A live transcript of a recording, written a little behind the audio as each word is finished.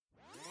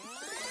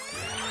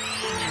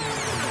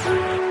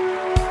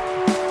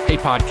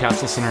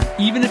podcast listener.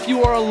 Even if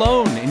you are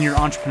alone in your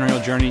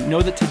entrepreneurial journey,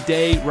 know that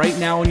today, right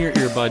now in your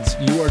earbuds,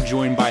 you are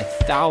joined by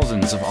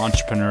thousands of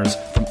entrepreneurs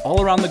from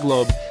all around the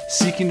globe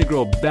seeking to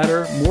grow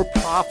better, more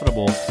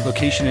profitable,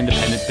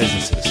 location-independent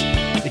businesses.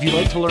 If you'd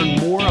like to learn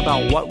more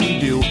about what we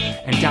do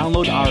and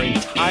download our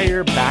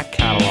entire back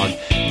catalog,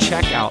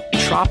 check out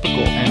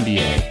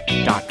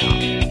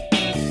tropicalmba.com.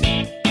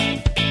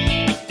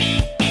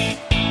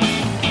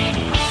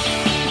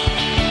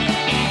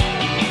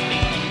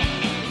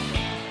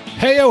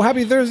 Heyo,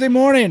 happy Thursday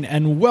morning,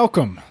 and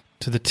welcome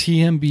to the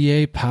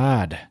TMBA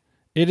pod.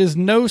 It is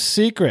no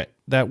secret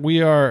that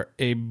we are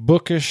a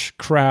bookish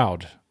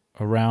crowd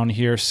around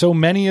here. So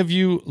many of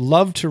you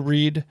love to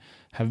read,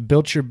 have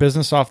built your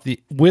business off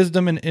the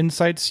wisdom and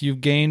insights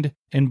you've gained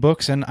in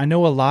books, and I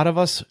know a lot of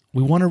us,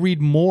 we want to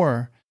read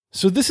more.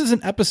 So this is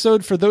an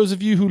episode for those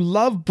of you who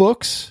love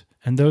books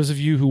and those of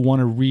you who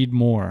want to read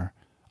more.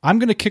 I'm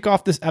going to kick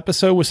off this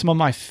episode with some of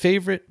my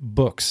favorite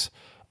books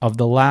of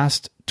the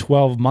last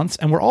 12 months.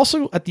 And we're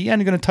also at the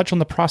end going to touch on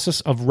the process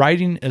of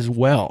writing as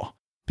well,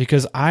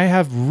 because I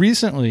have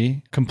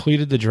recently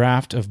completed the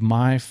draft of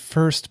my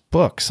first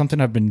book, something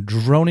I've been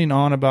droning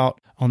on about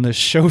on this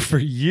show for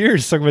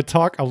years. So I'm going to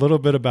talk a little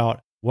bit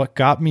about what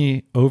got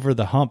me over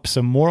the hump.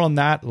 So more on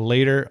that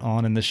later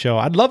on in the show.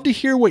 I'd love to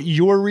hear what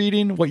you're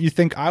reading, what you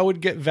think I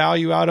would get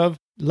value out of.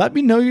 Let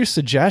me know your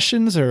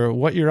suggestions or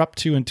what you're up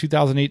to in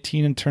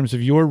 2018 in terms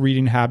of your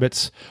reading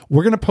habits.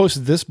 We're going to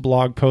post this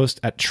blog post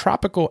at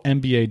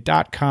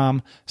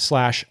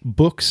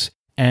tropicalmba.com/books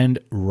and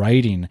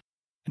writing.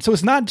 And so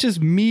it's not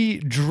just me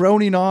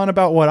droning on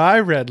about what I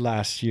read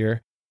last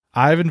year.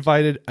 I've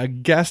invited a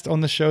guest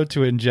on the show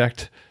to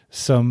inject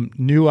some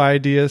new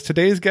ideas.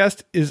 Today's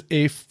guest is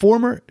a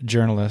former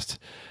journalist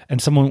and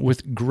someone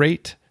with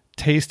great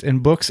taste in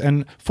books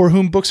and for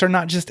whom books are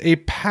not just a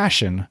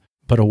passion,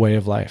 but a way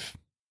of life.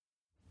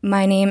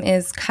 My name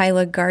is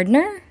Kyla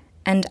Gardner,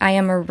 and I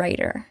am a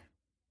writer.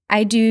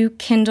 I do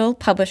Kindle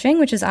publishing,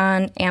 which is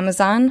on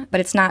Amazon, but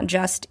it's not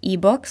just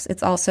ebooks.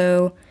 It's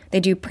also, they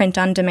do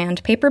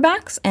print-on-demand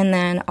paperbacks and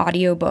then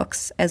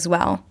audiobooks as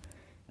well.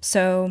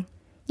 So,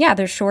 yeah,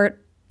 they're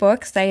short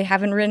books. I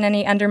haven't written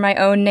any under my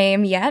own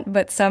name yet,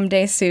 but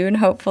someday soon,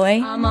 hopefully.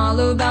 I'm all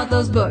about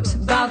those books,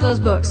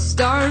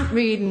 start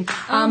reading.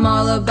 I'm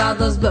all about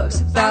those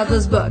books,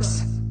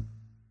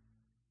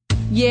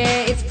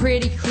 Yeah, it's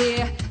pretty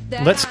clear.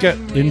 Let's get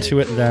into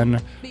it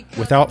then.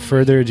 Without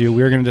further ado,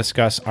 we're going to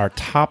discuss our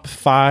top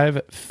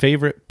 5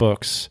 favorite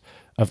books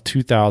of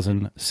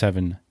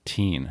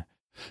 2017.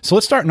 So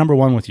let's start number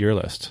 1 with your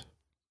list.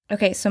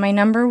 Okay, so my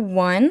number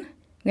 1, I'm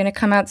going to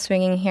come out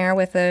swinging here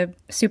with a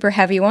super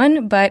heavy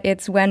one, but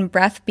it's When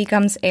Breath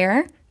Becomes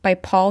Air by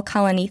Paul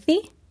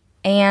Kalanithi.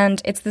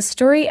 And it's the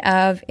story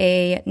of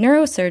a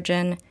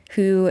neurosurgeon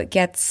who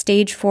gets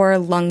stage 4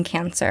 lung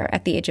cancer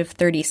at the age of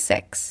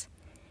 36.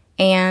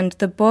 And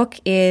the book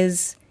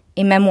is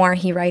a memoir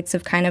he writes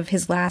of kind of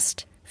his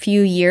last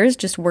few years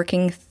just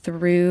working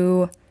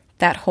through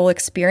that whole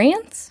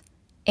experience.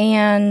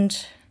 And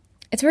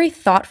it's very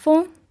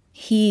thoughtful.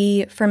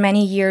 He, for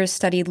many years,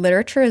 studied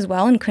literature as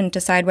well and couldn't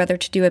decide whether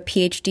to do a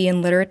PhD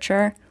in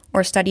literature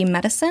or study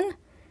medicine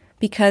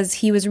because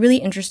he was really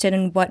interested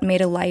in what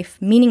made a life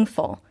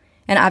meaningful.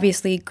 And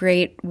obviously,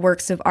 great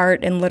works of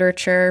art and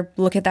literature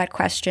look at that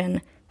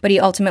question, but he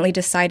ultimately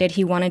decided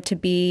he wanted to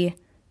be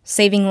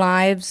saving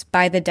lives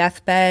by the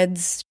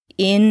deathbeds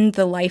in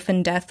the life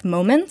and death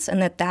moments,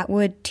 and that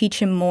would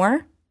teach him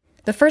more.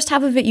 The first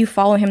half of it, you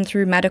follow him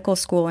through medical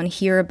school and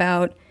hear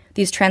about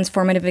these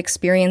transformative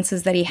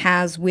experiences that he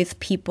has with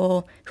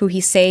people who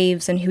he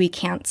saves and who he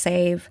can't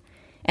save.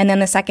 And then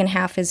the second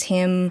half is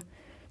him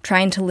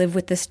trying to live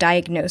with this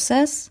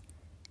diagnosis,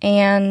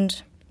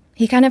 and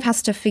he kind of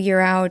has to figure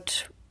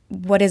out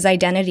what his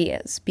identity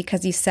is,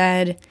 because he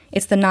said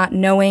it's the not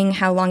knowing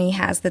how long he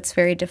has that's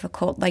very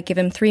difficult. Like, give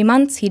him 3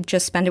 months, he'd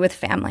just spend it with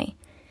family.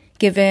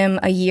 Give him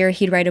a year,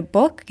 he'd write a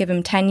book. Give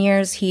him 10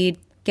 years, he'd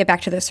get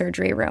back to the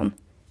surgery room.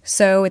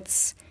 So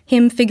it's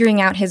him figuring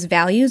out his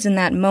values in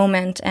that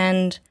moment.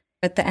 And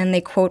at the end,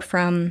 they quote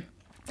from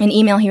an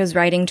email he was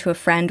writing to a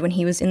friend when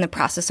he was in the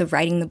process of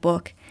writing the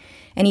book.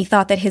 And he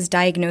thought that his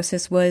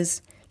diagnosis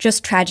was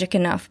just tragic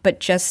enough, but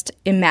just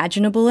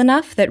imaginable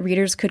enough that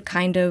readers could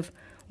kind of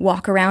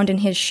walk around in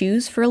his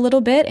shoes for a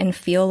little bit and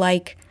feel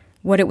like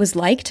what it was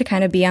like to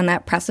kind of be on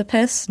that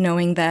precipice,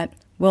 knowing that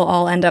we'll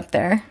all end up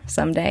there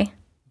someday.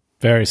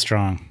 Very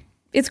strong.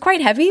 It's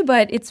quite heavy,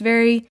 but it's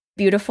very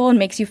beautiful and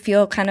makes you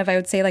feel kind of, I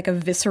would say, like a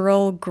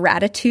visceral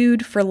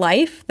gratitude for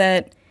life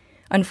that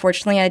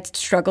unfortunately I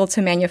struggle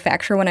to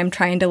manufacture when I'm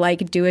trying to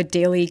like do a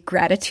daily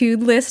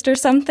gratitude list or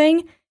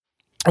something.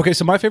 Okay,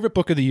 so my favorite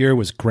book of the year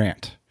was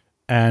Grant,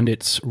 and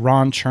it's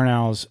Ron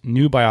Chernow's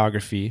new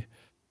biography.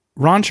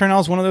 Ron Chernow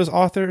is one of those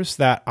authors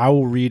that I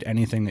will read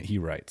anything that he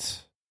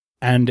writes.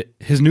 And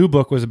his new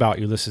book was about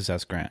Ulysses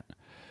S. Grant.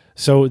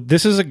 So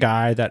this is a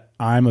guy that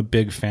I'm a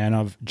big fan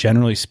of,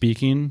 generally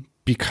speaking,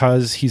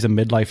 because he's a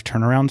midlife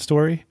turnaround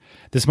story.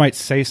 This might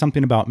say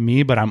something about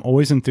me, but I'm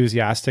always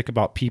enthusiastic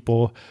about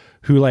people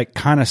who like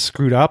kind of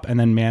screwed up and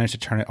then managed to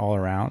turn it all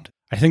around.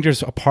 I think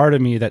there's a part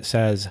of me that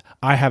says,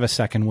 I have a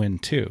second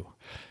wind too.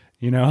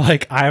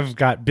 Like I've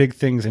got big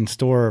things in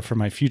store for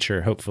my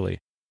future, hopefully.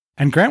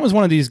 And Grant was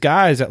one of these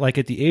guys that like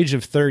at the age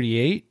of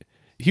 38,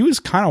 he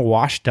was kind of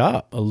washed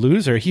up, a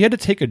loser. He had to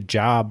take a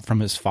job from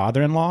his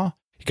father-in-law.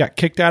 He got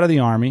kicked out of the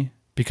army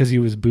because he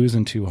was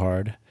boozing too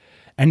hard.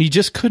 And he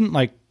just couldn't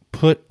like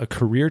put a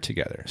career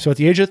together. So at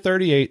the age of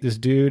 38, this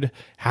dude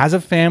has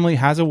a family,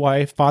 has a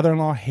wife,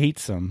 father-in-law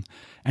hates him,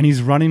 and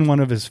he's running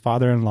one of his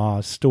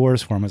father-in-law's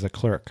stores for him as a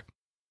clerk.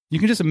 You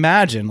can just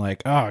imagine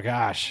like, oh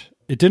gosh,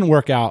 it didn't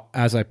work out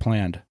as I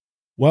planned.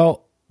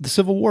 Well, the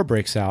Civil War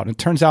breaks out, and it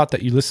turns out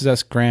that Ulysses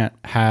S. Grant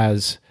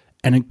has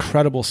an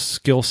incredible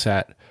skill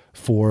set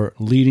for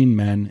leading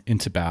men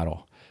into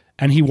battle.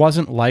 And he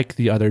wasn't like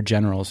the other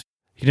generals.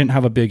 He didn't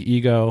have a big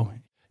ego.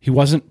 He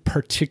wasn't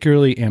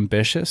particularly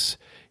ambitious.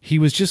 He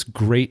was just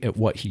great at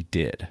what he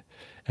did.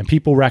 And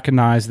people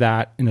recognized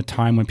that in a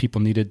time when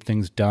people needed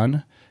things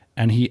done.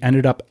 And he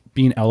ended up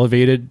being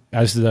elevated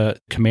as the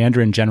commander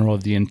in general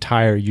of the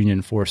entire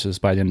Union forces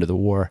by the end of the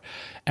war.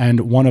 And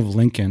one of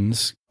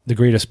Lincoln's, the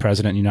greatest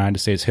president in United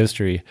States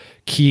history,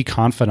 key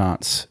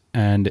confidants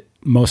and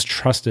most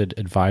trusted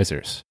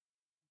advisors.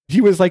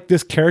 He was like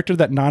this character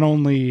that not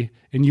only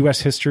in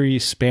U.S. history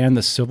spanned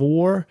the Civil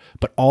War,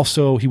 but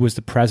also he was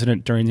the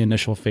president during the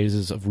initial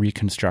phases of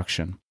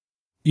Reconstruction.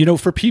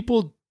 For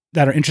people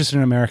that are interested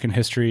in American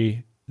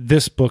history,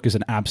 this book is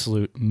an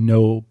absolute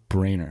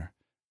no-brainer.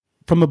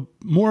 From a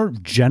more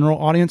general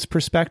audience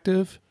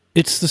perspective,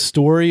 it's the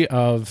story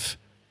of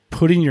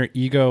putting your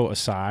ego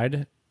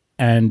aside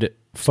and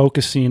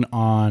focusing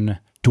on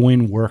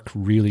doing work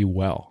really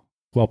well,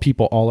 while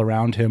people all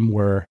around him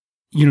were,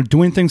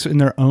 doing things in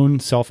their own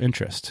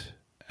self-interest.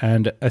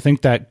 And I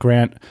think that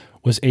Grant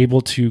was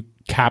able to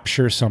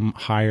capture some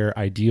higher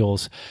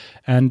ideals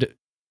and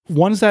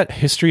ones that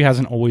history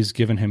hasn't always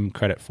given him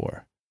credit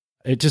for.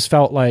 It just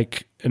felt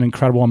like an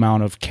incredible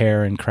amount of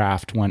care and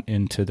craft went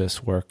into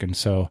this work. And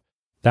so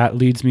that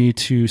leads me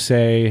to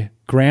say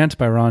Grant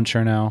by Ron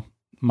Chernow,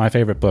 my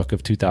favorite book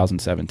of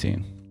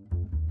 2017.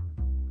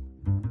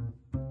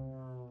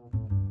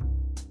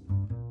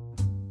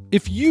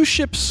 If you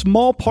ship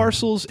small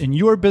parcels in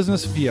your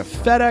business via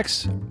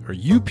FedEx or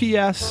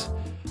UPS,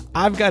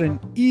 I've got an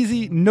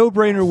easy,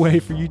 no-brainer way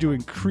for you to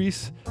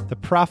increase the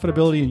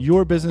profitability in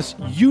your business.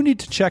 You need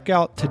to check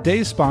out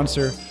today's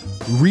sponsor,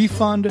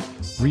 Refund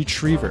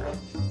Retriever.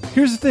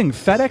 Here's the thing,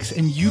 FedEx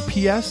and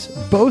UPS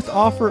both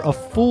offer a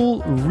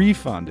full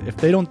refund if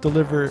they don't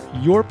deliver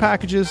your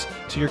packages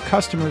to your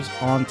customers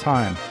on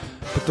time.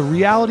 But the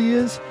reality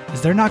is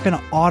they're not going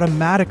to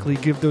automatically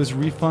give those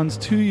refunds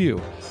to you.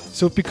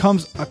 So it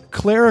becomes a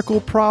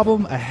clerical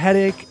problem, a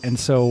headache, and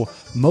so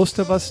most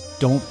of us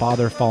don't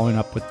bother following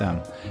up with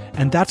them.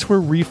 And that's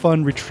where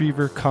Refund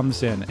Retriever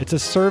comes in. It's a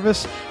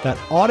service that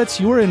audits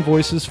your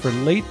invoices for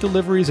late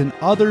deliveries and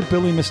other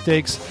billing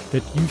mistakes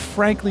that you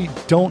frankly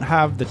don't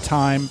have the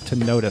time to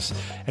notice.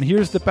 And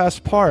here's the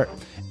best part.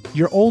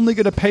 You're only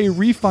going to pay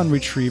Refund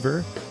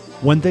Retriever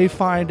when they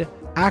find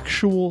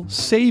actual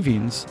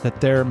savings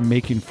that they're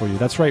making for you.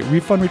 That's right.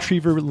 Refund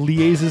Retriever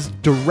liaises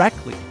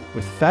directly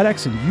with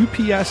FedEx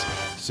and UPS,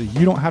 so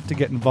you don't have to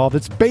get involved.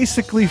 It's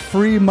basically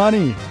free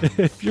money.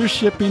 If you're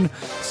shipping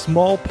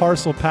small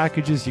parcel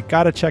packages, you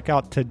got to check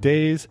out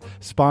today's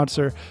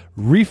sponsor,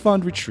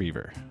 Refund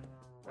Retriever.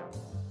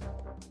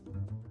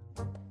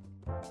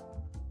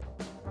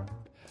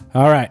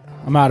 All right,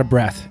 I'm out of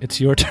breath. It's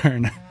your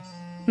turn.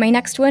 My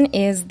next one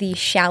is The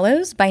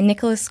Shallows by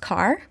Nicholas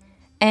Carr.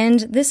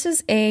 And this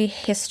is a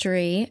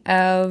history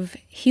of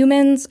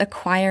humans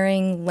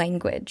acquiring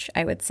language,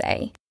 I would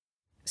say.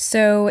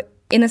 So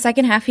in the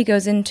second half, he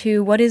goes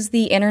into what is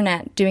the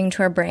internet doing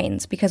to our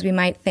brains? Because we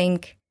might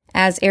think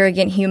as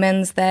arrogant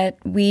humans that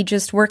we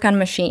just work on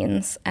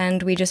machines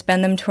and we just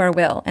bend them to our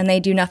will and they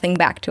do nothing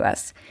back to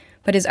us.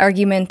 But his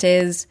argument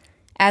is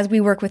as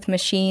we work with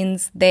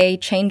machines, they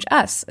change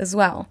us as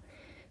well.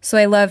 So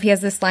I love, he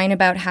has this line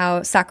about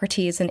how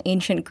Socrates in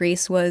ancient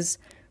Greece was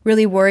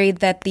really worried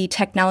that the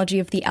technology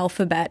of the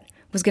alphabet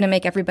was going to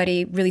make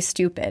everybody really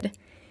stupid.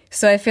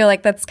 So I feel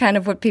like that's kind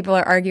of what people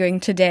are arguing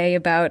today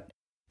about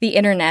the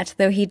internet,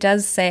 though he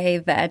does say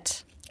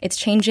that it's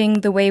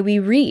changing the way we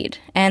read.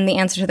 And the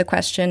answer to the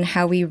question,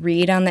 how we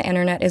read on the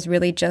internet, is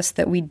really just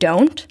that we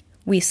don't.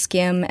 We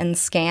skim and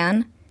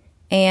scan.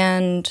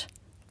 And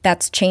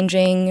that's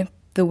changing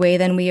the way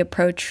then we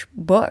approach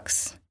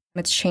books.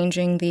 It's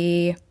changing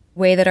the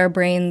way that our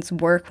brains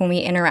work when we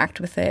interact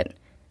with it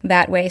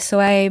that way.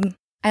 So I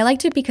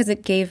liked it because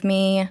it gave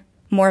me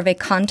more of a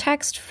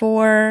context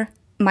for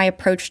my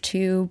approach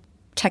to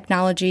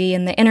technology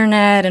and the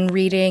internet and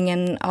reading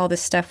and all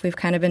this stuff we've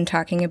kind of been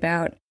talking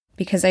about,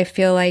 because I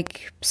feel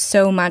like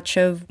so much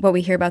of what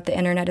we hear about the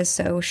internet is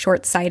so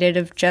short-sighted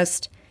of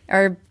just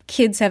our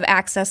kids have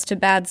access to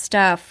bad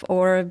stuff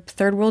or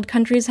third world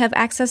countries have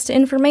access to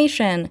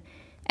information.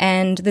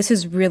 And this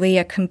is really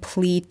a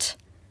complete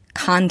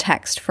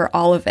context for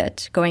all of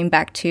it, going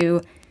back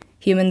to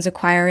humans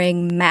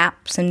acquiring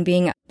maps and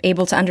being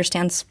able to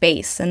understand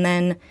space, and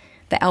then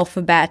the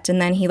alphabet, and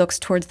then he looks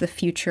towards the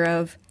future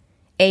of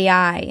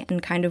AI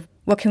and kind of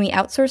what can we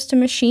outsource to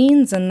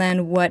machines and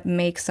then what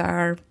makes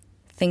our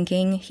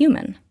thinking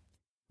human.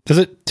 Does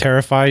it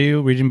terrify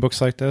you reading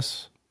books like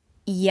this?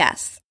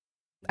 Yes.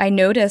 I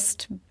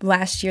noticed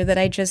last year that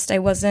I'd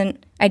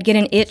get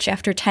an itch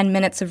after 10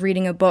 minutes of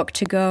reading a book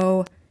to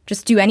go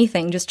just do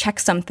anything, just check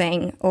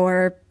something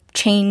or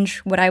change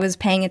what I was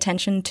paying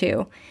attention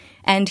to.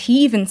 And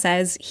he even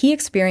says he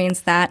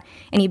experienced that,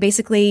 and he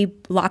basically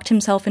locked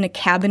himself in a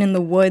cabin in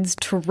the woods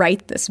to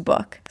write this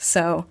book.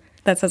 So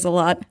that says a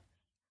lot.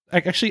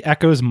 It actually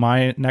echoes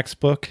my next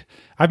book.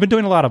 I've been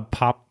doing a lot of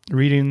pop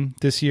reading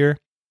this year.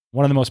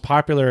 One of the most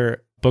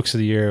popular books of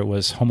the year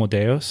was Homo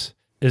Deus.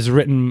 It is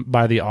written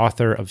by the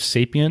author of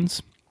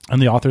Sapiens,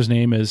 and the author's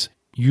name is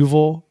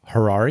Yuval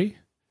Harari.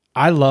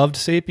 I loved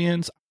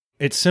Sapiens.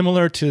 It's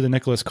similar to the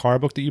Nicholas Carr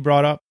book that you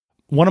brought up.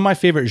 One of my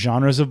favorite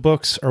genres of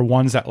books are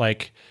ones that,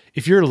 like,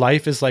 if your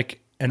life is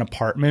like an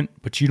apartment,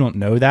 but you don't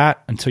know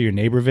that until your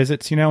neighbor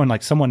visits, and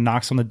like someone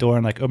knocks on the door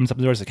and like opens up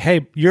the door, it's like,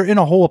 hey, you're in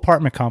a whole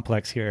apartment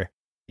complex here.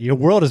 Your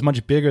world is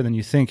much bigger than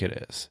you think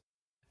it is.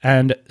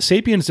 And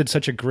Sapiens did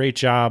such a great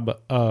job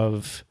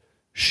of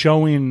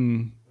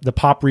showing the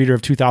pop reader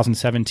of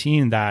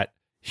 2017 that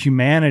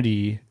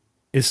humanity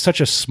is such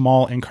a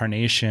small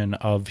incarnation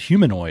of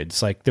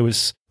humanoids. Like there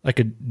was like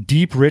a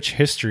deep, rich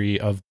history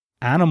of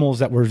animals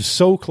that were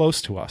so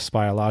close to us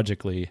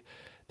biologically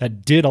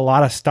that did a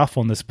lot of stuff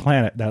on this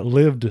planet, that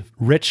lived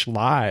rich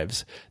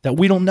lives that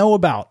we don't know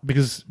about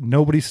because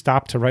nobody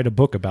stopped to write a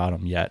book about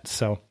them yet.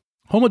 So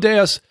Homo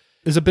Deus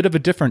is a bit of a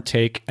different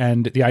take,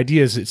 and the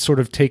idea is it's sort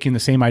of taking the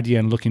same idea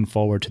and looking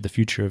forward to the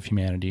future of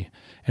humanity.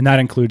 And that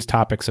includes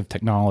topics of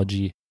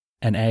technology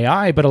and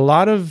AI, but a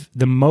lot of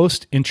the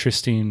most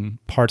interesting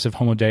parts of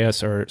Homo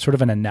Deus are sort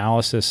of an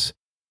analysis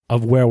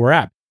of where we're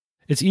at.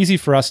 It's easy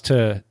for us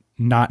to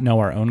not know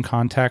our own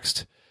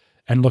context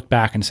and look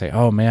back and say,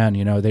 oh man,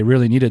 they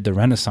really needed the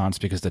Renaissance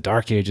because the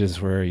Dark Ages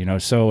were,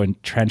 so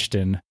entrenched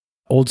in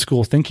old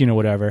school thinking or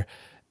whatever.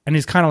 And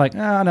he's kind of like,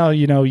 no,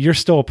 you're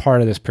still a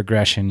part of this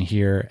progression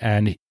here.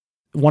 And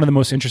one of the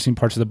most interesting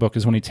parts of the book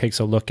is when he takes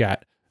a look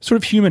at sort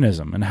of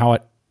humanism and how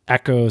it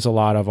echoes a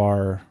lot of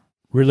our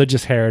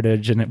religious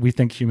heritage. And we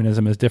think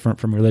humanism is different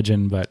from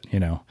religion, but,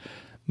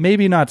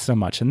 maybe not so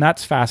much. And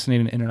that's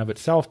fascinating in and of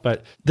itself.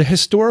 But the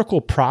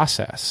historical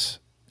process,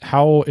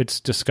 how it's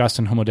discussed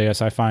in Homo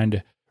Deus, I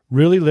find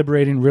really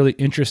liberating, really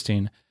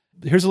interesting.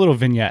 Here's a little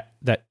vignette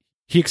that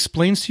he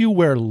explains to you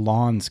where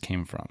lawns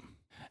came from.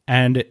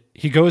 And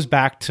he goes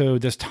back to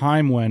this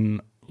time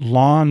when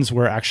lawns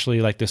were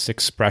actually like this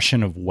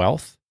expression of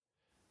wealth.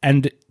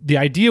 And the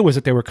idea was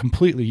that they were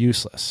completely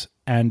useless.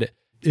 And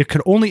it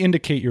could only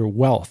indicate your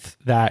wealth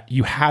that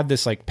you had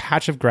this like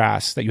patch of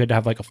grass that you had to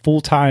have like a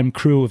full-time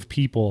crew of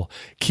people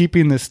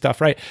keeping this stuff,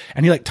 right?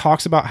 And he like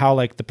talks about how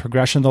like the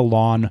progression of the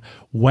lawn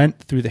went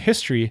through the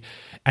history,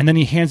 and then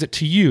he hands it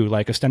to you,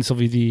 like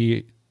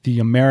ostensibly the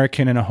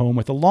American in a home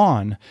with a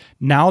lawn.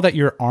 Now that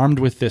you're armed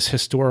with this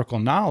historical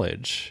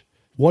knowledge,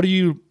 what are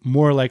you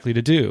more likely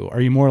to do?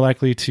 Are you more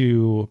likely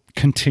to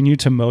continue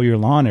to mow your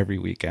lawn every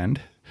weekend?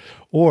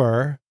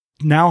 Or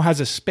now has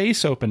a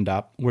space opened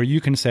up where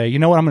you can say, you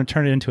know what, I'm going to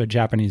turn it into a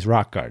Japanese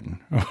rock garden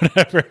or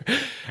whatever.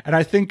 And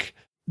I think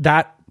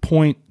that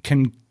point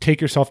can take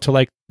yourself to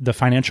like the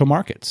financial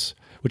markets,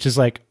 which is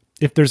like,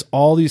 if there's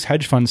all these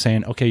hedge funds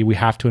saying, okay, we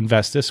have to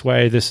invest this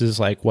way, this is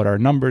like what our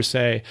numbers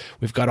say,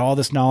 we've got all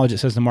this knowledge that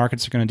says the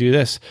markets are going to do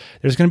this,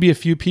 there's going to be a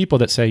few people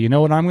that say, you know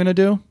what I'm going to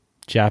do?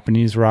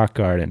 Japanese rock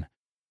garden.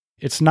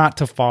 It's not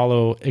to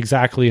follow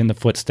exactly in the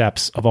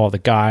footsteps of all the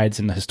guides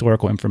and the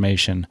historical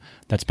information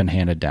that's been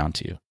handed down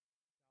to you.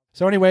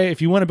 So anyway,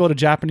 if you want to build a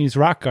Japanese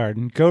rock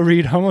garden, go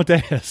read Homo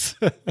Deus.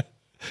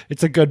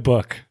 It's a good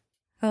book.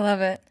 I love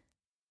it.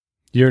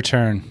 Your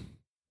turn.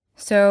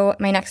 So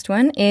my next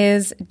one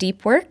is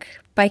Deep Work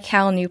by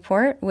Cal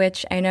Newport,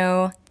 which I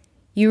know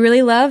you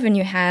really love, and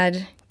you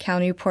had Cal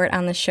Newport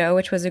on the show,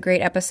 which was a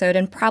great episode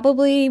and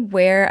probably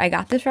where I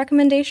got this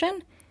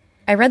recommendation.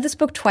 I read this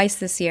book twice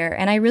this year,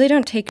 and I really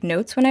don't take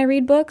notes when I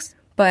read books,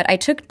 but I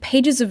took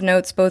pages of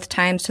notes both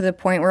times to the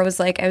point where it was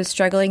like I was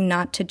struggling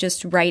not to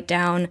just write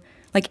down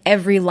like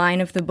every line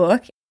of the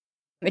book.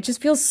 It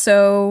just feels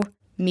so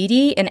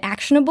meaty and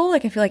actionable.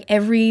 Like I feel like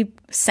every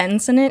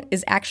sentence in it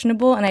is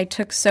actionable, and I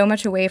took so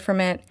much away from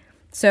it.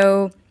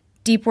 So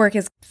deep work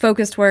is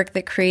focused work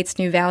that creates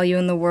new value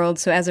in the world.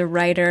 So as a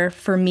writer,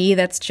 for me,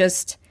 that's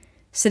just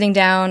sitting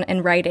down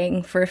and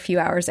writing for a few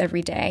hours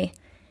every day.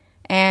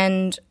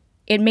 And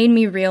it made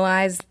me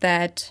realize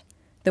that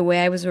the way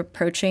I was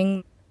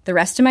approaching the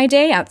rest of my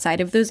day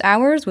outside of those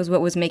hours was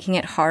what was making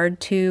it hard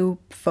to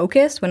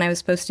focus when I was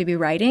supposed to be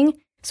writing.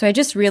 So I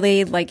just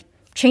really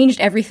changed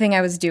everything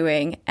I was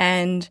doing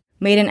and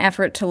made an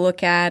effort to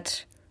look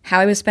at how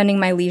I was spending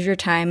my leisure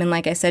time. And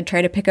like I said,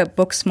 try to pick up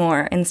books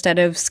more instead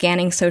of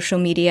scanning social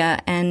media,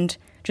 and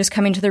just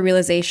coming to the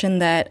realization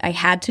that I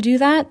had to do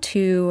that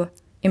to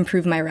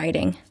improve my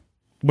writing.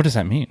 What does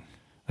that mean?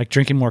 Like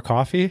drinking more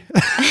coffee?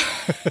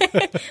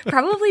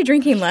 Probably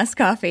drinking less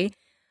coffee.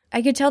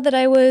 I could tell that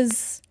I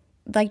was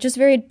like just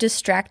very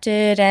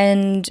distracted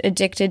and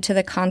addicted to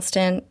the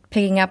constant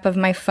picking up of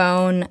my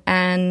phone.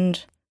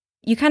 And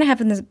you kind of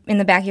have in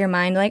the back of your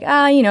mind, like,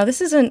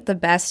 this isn't the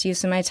best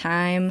use of my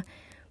time.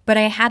 But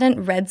I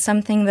hadn't read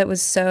something that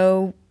was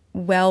so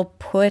well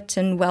put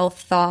and well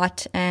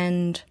thought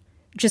and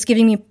just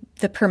giving me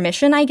the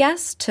permission, I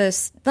guess, to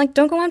like,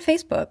 don't go on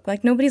Facebook.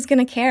 Like, nobody's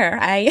going to care.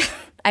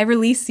 I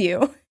release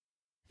you.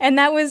 And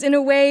that was, in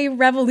a way,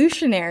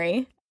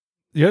 revolutionary.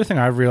 The other thing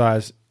I've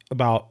realized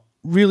about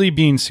really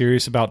being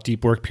serious about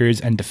deep work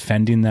periods and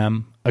defending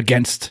them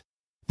against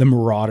the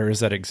marauders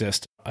that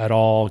exist at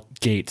all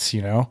gates,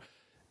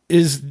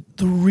 is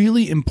the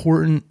really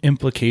important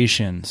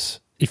implications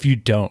if you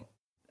don't.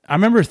 I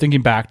remember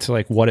thinking back to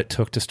like what it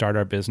took to start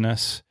our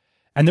business.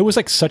 And there was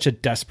like such a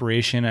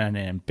desperation and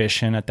an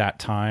ambition at that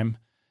time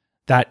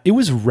that it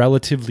was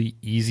relatively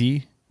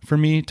easy for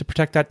me to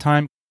protect that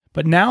time.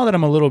 But now that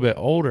I'm a little bit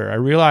older, I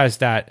realize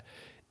that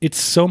it's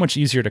so much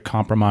easier to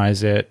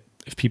compromise it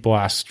if people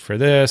ask for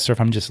this or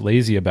if I'm just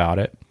lazy about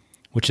it,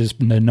 which is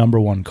the number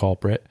one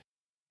culprit.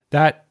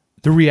 That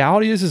the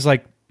reality is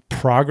like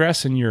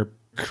progress in your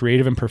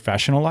creative and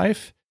professional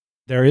life.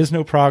 There is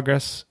no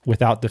progress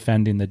without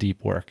defending the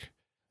deep work.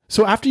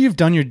 So after you've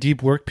done your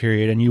deep work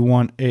period and you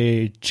want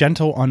a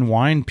gentle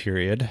unwind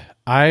period,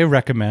 I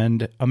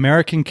recommend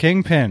American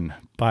Kingpin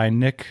by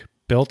Nick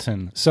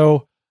Bilton.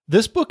 So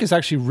this book is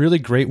actually a really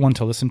great one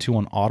to listen to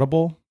on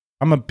Audible.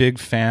 I'm a big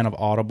fan of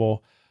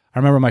Audible. I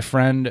remember my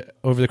friend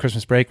over the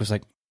Christmas break was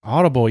like,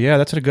 Audible, yeah,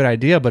 that's a good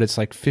idea, but it's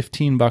like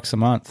 $15 a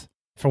month.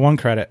 For one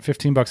credit,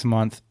 $15 a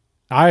month.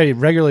 I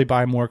regularly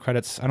buy more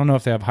credits. I don't know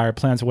if they have higher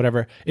plans or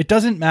whatever. It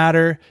doesn't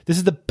matter. This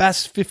is the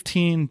best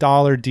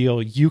 $15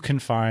 deal you can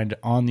find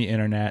on the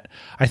internet.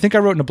 I think I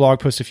wrote in a blog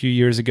post a few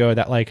years ago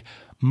that like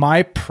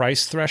my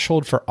price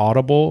threshold for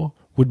Audible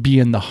would be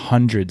in the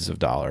hundreds of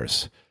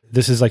dollars.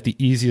 This is like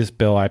the easiest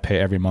bill I pay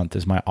every month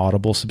is my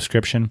Audible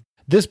subscription.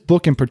 This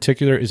book in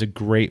particular is a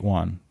great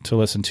one to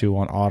listen to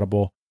on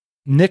Audible.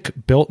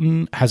 Nick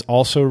Bilton has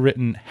also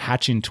written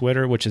Hatching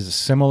Twitter, which is a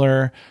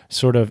similar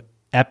sort of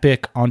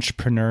epic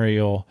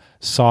entrepreneurial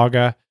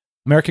saga.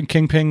 American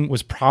Kingpin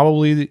was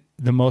probably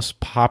the most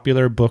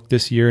popular book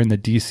this year in the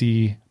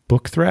DC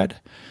book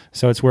thread.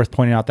 So it's worth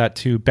pointing out that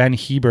too. Ben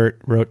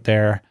Hebert wrote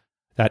there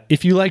that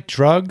if you like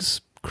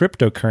drugs,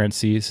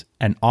 cryptocurrencies,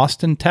 and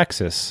Austin,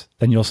 Texas,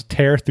 then you'll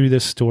tear through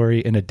this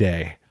story in a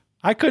day.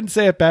 I couldn't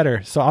say it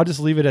better, so I'll just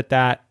leave it at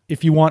that.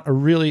 If you want a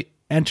really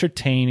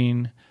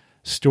entertaining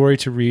story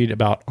to read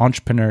about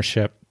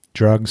entrepreneurship,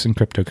 drugs, and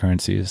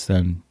cryptocurrencies,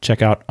 then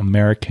check out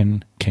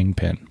American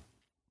Kingpin.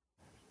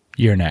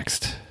 You're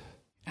next.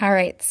 All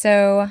right,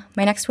 so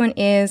my next one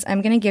is,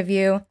 I'm going to give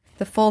you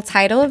the full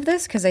title of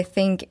this because I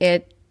think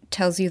it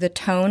tells you the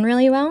tone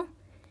really well.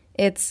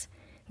 It's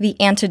The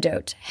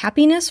Antidote,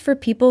 Happiness for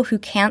People Who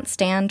Can't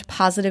Stand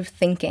Positive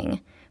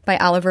Thinking by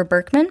Oliver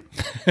Burkeman.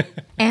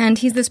 And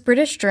he's this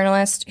British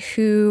journalist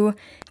who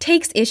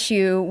takes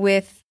issue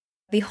with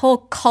the whole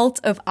cult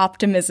of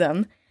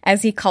optimism,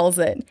 as he calls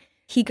it.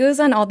 He goes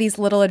on all these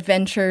little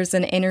adventures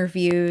and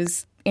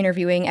interviews,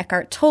 interviewing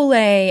Eckhart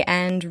Tolle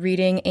and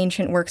reading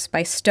ancient works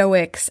by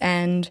Stoics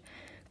and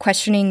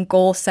questioning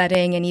goal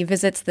setting. And he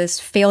visits this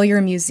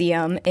failure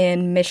museum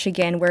in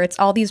Michigan where it's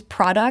all these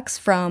products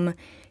from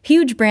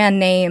huge brand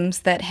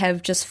names that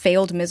have just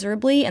failed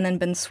miserably and then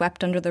been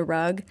swept under the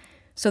rug.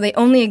 So they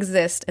only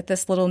exist at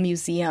this little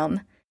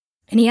museum.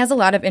 And he has a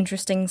lot of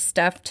interesting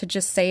stuff to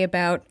just say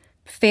about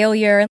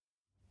failure.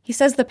 He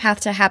says the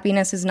path to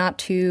happiness is not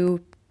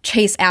to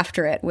chase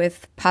after it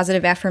with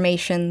positive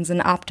affirmations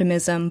and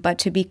optimism, but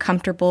to be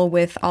comfortable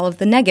with all of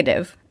the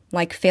negative,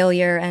 like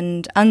failure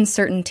and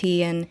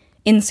uncertainty and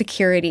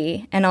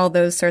insecurity and all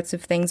those sorts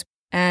of things,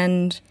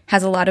 and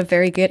has a lot of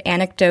very good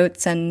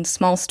anecdotes and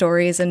small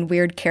stories and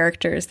weird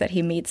characters that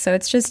he meets. So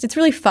it's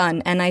really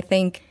fun, and I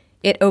think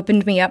it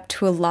opened me up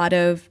to a lot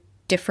of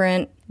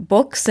different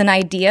books and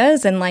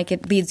ideas, and like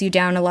it leads you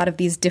down a lot of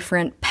these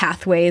different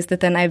pathways that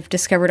then I've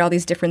discovered all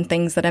these different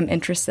things that I'm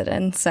interested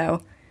in.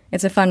 So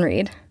it's a fun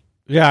read.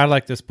 Yeah, I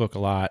like this book a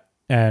lot.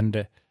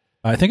 And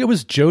I think it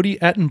was Jody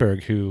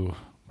Ettenberg who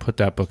put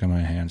that book in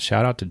my hands.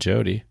 Shout out to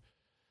Jody.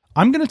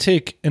 I'm going to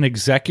take an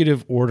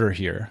executive order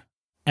here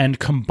and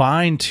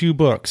combine two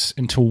books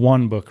into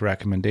one book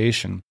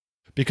recommendation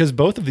because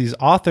both of these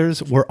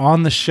authors were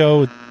on the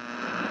show.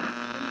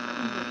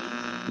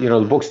 You know,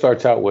 the book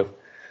starts out with,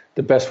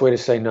 the best way to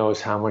say no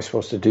is how am I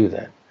supposed to do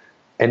that?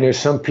 And there's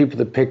some people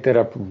that pick that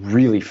up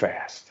really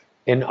fast.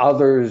 And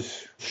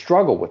others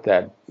struggle with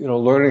that. You know,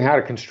 learning how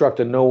to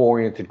construct a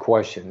no-oriented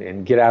question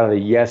and get out of the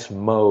yes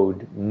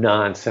mode,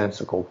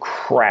 nonsensical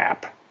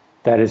crap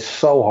that is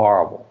so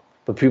horrible.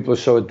 But people are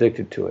so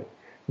addicted to it.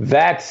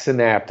 That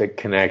synaptic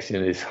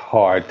connection is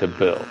hard to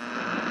build.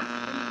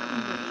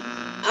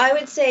 I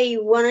would say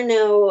you want to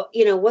know,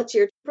 what's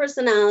your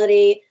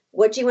personality,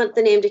 what do you want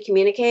the name to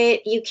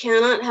communicate? You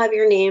cannot have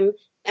your name.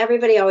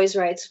 Everybody always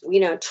writes,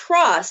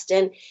 trust.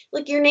 And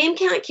look, your name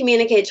can't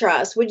communicate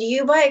trust. Would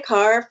you buy a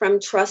car from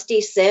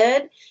Trusty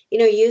Sid,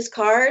 used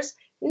cars?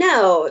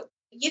 No.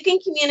 You can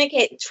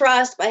communicate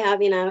trust by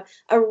having a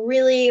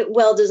really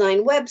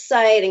well-designed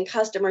website and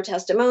customer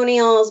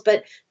testimonials,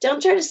 but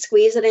don't try to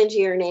squeeze it into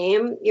your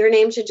name. Your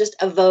name should just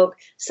evoke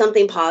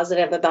something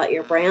positive about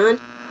your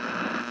brand.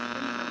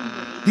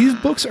 These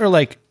books are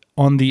like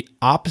on the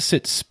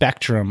opposite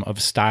spectrum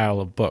of style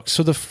of books.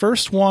 So the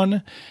first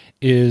one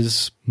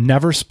is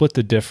Never Split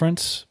the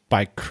Difference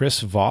by Chris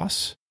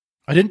Voss.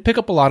 I didn't pick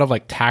up a lot of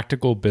like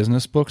tactical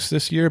business books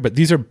this year, but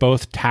these are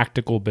both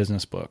tactical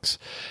business books.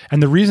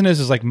 And the reason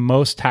is like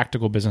most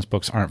tactical business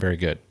books aren't very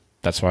good.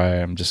 That's why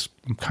I'm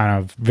kind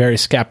of very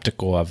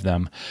skeptical of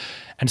them.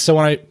 And so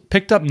when I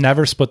picked up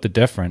Never Split the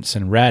Difference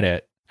and read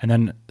it, and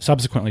then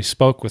subsequently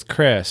spoke with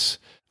Chris,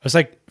 I was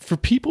like, for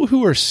people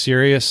who are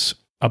serious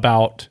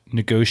about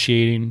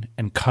negotiating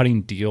and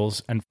cutting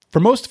deals, and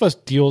for most of us,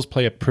 deals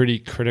play a pretty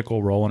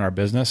critical role in our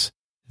business,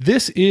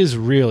 this is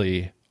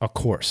really a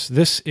course.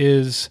 This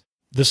is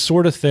the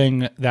sort of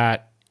thing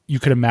that you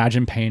could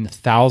imagine paying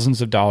thousands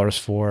of dollars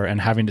for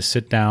and having to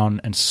sit down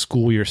and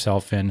school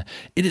yourself in.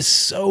 It is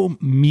so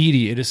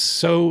meaty. It is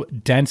so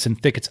dense and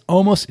thick. It's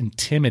almost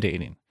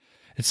intimidating.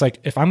 It's like,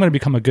 if I'm going to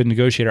become a good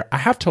negotiator, I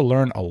have to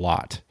learn a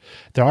lot.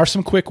 There are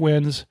some quick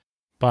wins,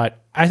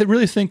 but I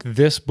really think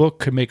this book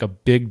could make a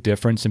big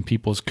difference in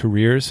people's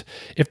careers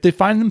if they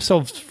find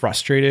themselves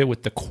frustrated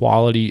with the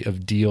quality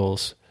of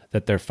deals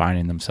that they're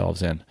finding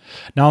themselves in.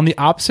 Now, on the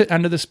opposite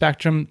end of the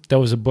spectrum, there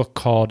was a book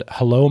called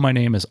Hello, My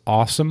Name is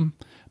Awesome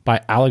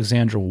by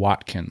Alexandra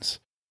Watkins.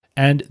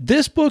 And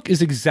this book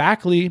is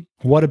exactly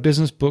what a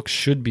business book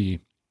should be.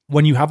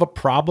 When you have a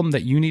problem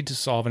that you need to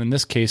solve, and in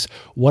this case,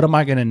 what am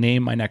I going to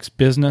name my next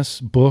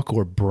business, book,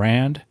 or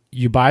brand?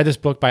 You buy this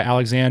book by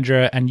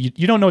Alexandra, and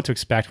you don't know what to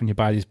expect when you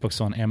buy these books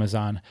on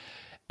Amazon.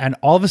 And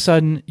all of a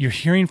sudden, you're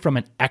hearing from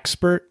an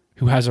expert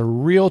who has a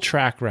real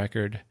track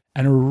record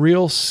and a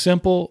real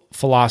simple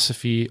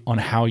philosophy on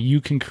how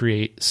you can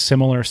create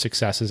similar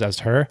successes as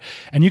her.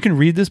 And you can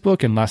read this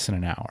book in less than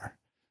an hour.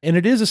 And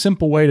it is a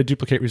simple way to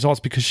duplicate results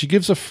because she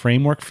gives a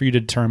framework for you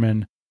to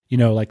determine,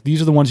 like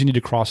these are the ones you need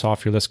to cross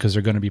off your list because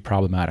they're going to be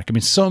problematic. I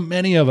mean, so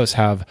many of us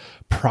have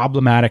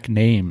problematic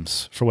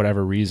names for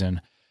whatever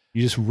reason.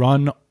 You just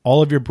run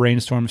all of your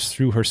brainstorms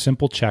through her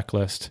simple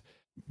checklist.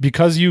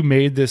 Because you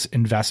made this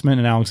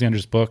investment in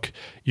Alexandra's book,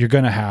 you're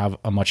going to have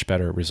a much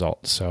better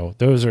result. So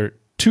those are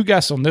two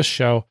guests on this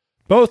show,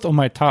 both on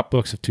my top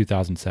books of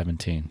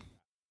 2017.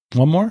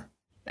 One more?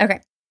 Okay.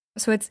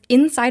 So it's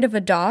Inside of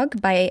a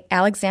Dog by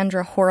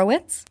Alexandra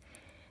Horowitz.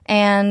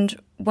 And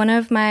one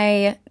of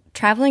my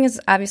traveling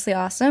is obviously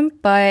awesome,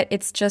 but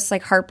it's just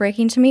like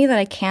heartbreaking to me that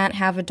I can't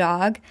have a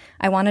dog.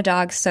 I want a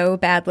dog so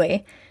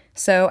badly.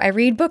 So I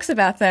read books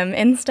about them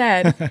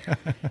instead.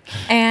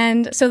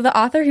 And so the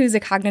author, who's a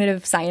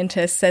cognitive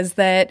scientist, says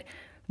that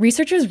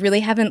researchers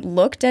really haven't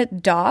looked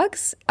at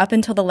dogs up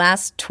until the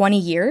last 20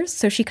 years.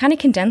 So she kind of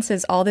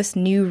condenses all this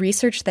new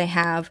research they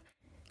have.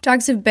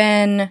 Dogs have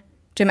been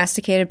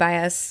domesticated by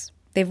us.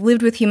 They've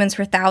lived with humans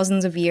for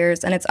thousands of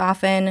years, and it's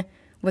often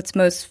what's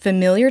most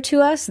familiar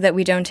to us that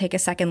we don't take a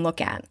second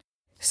look at.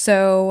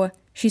 So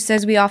she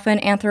says we often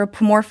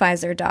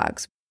anthropomorphize our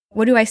dogs.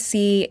 What do I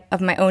see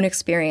of my own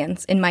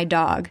experience in my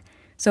dog?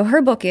 So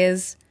her book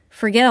is,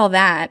 forget all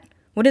that.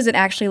 What is it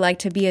actually like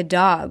to be a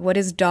dog? What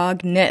is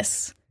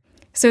dogness?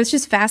 So it's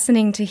just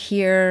fascinating to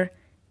hear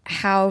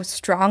how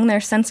strong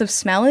their sense of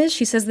smell is.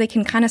 She says they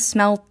can kind of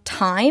smell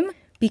time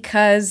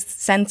because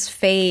scents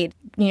fade.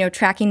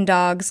 Tracking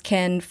dogs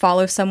can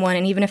follow someone,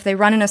 and even if they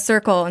run in a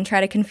circle and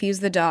try to confuse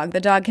the dog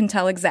can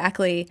tell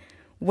exactly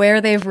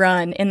where they've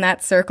run in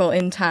that circle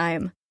in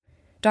time.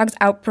 Dogs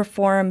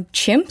outperform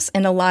chimps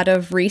in a lot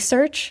of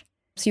research.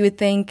 So you would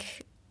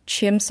think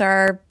chimps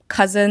are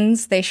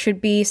cousins. They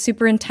should be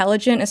super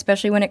intelligent,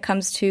 especially when it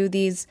comes to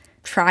these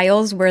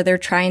trials where they're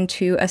trying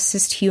to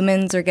assist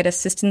humans or get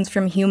assistance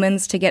from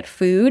humans to get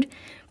food.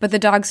 But the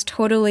dogs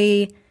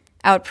totally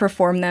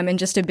outperform them in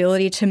just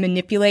ability to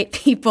manipulate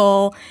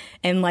people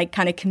and like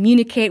kind of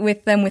communicate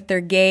with them with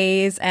their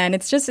gaze. And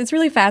it's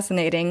really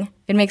fascinating.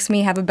 It makes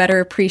me have a better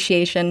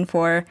appreciation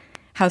for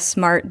how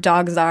smart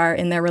dogs are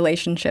in their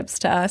relationships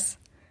to us.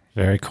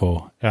 Very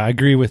cool. I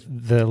agree with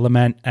the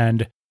lament.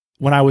 And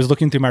when I was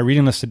looking through my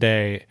reading list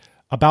today,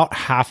 about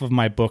half of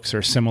my books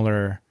are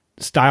similar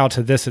style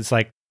to this. It's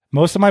like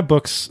most of my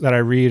books that I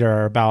read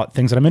are about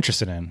things that I'm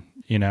interested in,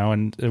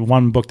 and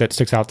one book that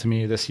sticks out to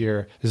me this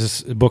year is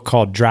this book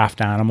called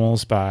Draft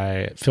Animals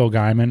by Phil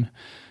Gaiman. And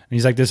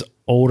he's like this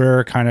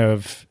older kind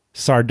of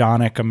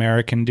sardonic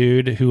American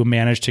dude who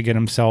managed to get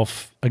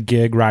himself a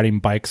gig riding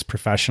bikes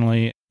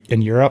professionally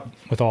in Europe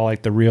with all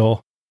like the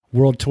real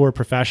world tour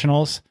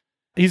professionals.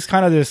 He's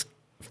kind of this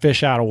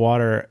fish out of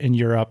water in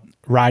Europe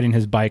riding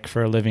his bike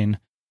for a living.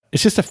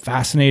 It's just a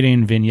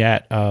fascinating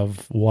vignette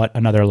of what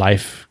another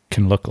life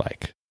can look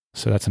like.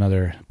 So that's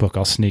another book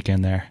I'll sneak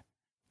in there.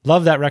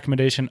 Love that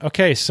recommendation.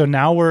 Okay, so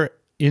now we're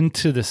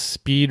into the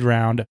speed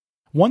round.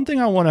 One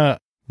thing I want to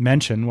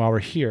mention while we're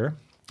here,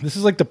 this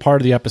is like the part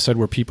of the episode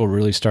where people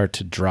really start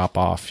to drop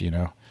off,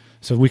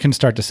 so we can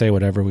start to say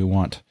whatever we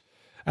want.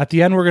 At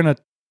the end, we're going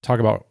to talk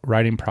about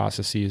writing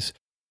processes.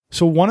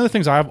 So one of the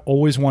things I've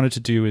always wanted to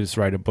do is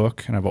write a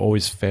book, and I've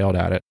always failed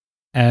at it.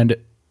 And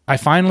I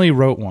finally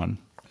wrote one.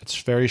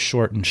 It's very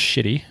short and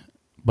shitty,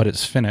 but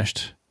it's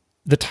finished.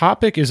 The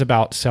topic is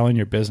about selling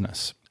your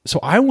business. So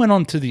I went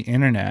onto the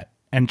internet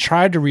and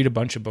tried to read a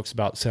bunch of books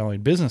about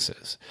selling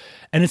businesses.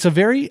 And it's a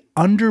very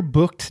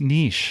underbooked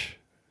niche.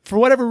 For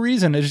whatever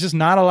reason, there's just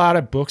not a lot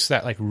of books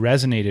that like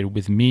resonated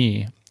with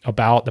me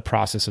about the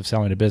process of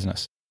selling a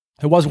business.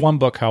 There was one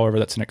book, however,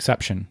 that's an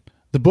exception.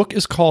 The book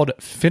is called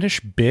Finish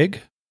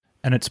Big,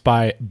 and it's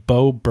by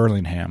Bo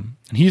Burlingham.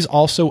 And he's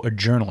also a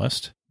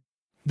journalist.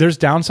 There's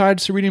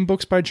downsides to reading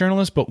books by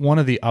journalists, but one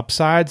of the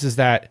upsides is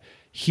that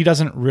he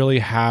doesn't really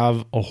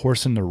have a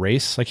horse in the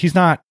race. Like he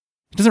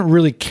doesn't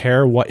really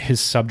care what his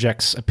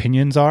subjects'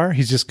 opinions are.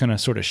 He's just going to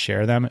sort of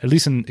share them, at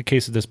least in the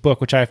case of this book,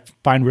 which I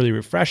find really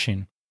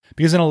refreshing.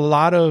 Because in a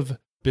lot of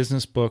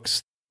business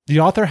books, the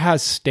author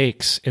has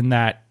stakes in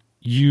that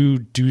you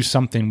do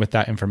something with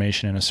that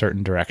information in a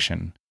certain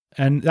direction.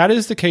 And that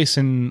is the case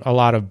in a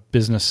lot of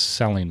business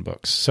selling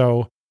books.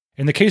 So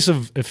in the case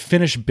of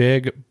Finish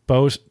Big,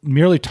 Bo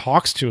merely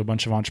talks to a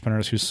bunch of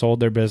entrepreneurs who sold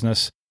their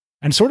business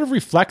and sort of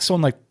reflects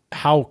on like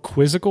how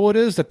quizzical it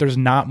is that there's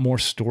not more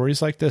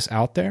stories like this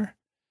out there.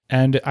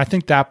 And I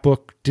think that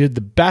book did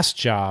the best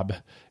job.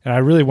 And I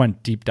really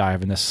went deep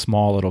dive in this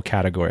small little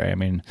category. I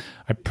mean,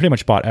 I pretty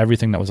much bought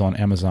everything that was on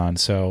Amazon.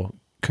 So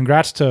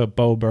congrats to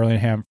Bo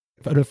Burlingham,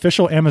 an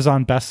official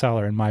Amazon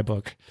bestseller in my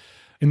book,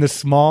 in the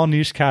small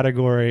niche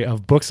category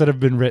of books that have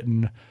been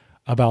written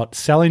about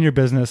selling your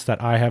business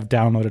that I have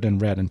downloaded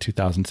and read in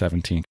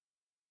 2017.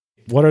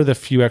 What are the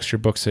few extra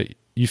books that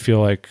you feel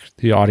like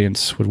the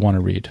audience would want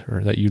to read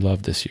or that you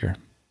love this year?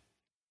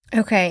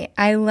 Okay,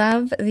 I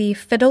love The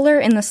Fiddler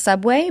in the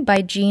Subway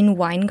by Gene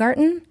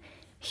Weingarten.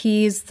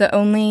 He's the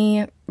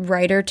only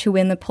writer to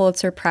win the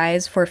Pulitzer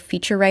Prize for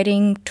feature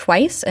writing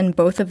twice, and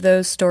both of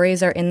those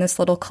stories are in this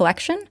little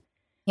collection.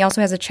 He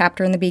also has a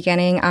chapter in the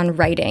beginning on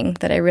writing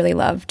that I really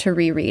love to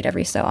reread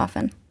every so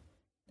often.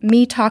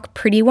 Me Talk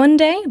Pretty One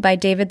Day by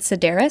David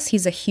Sedaris.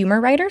 He's a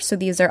humor writer, so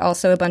these are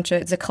also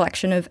it's a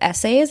collection of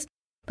essays,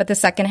 but the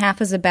second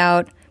half is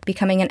about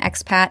becoming an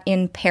expat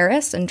in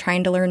Paris and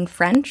trying to learn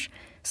French.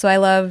 So I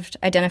loved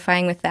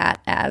identifying with that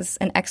as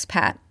an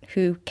expat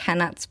who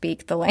cannot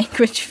speak the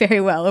language very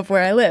well of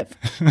where I live.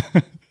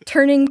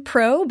 Turning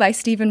Pro by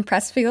Stephen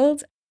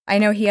Pressfield. I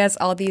know he has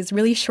all these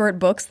really short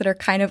books that are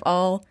kind of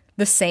all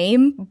the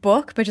same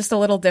book, but just a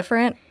little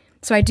different.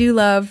 So I do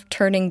love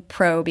Turning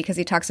Pro because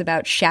he talks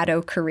about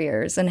shadow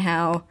careers and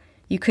how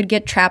you could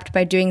get trapped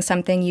by doing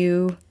something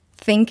you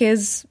think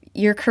is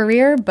your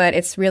career, but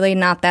it's really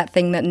not that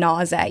thing that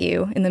gnaws at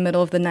you in the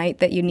middle of the night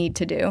that you need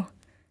to do.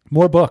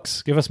 More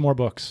books. Give us more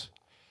books.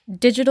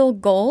 Digital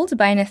Gold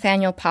by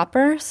Nathaniel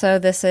Popper. So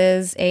this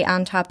is a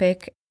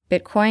on-topic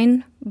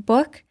Bitcoin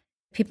book.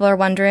 People are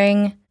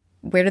wondering,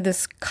 where did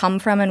this come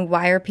from and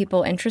why are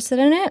people interested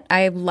in it?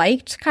 I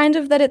liked kind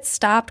of that it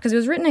stopped because it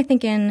was written, I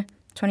think, in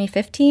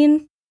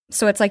 2015.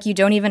 So it's like you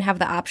don't even have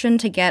the option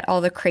to get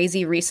all the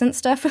crazy recent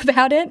stuff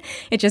about it.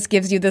 It just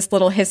gives you this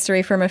little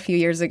history from a few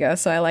years ago.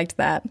 So I liked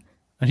that.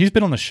 And he's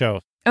been on the show.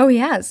 Oh, he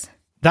has.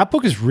 That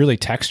book is really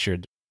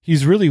textured.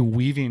 He's really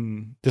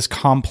weaving this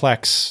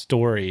complex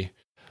story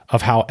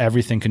of how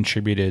everything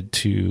contributed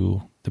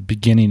to the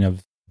beginning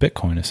of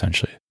Bitcoin,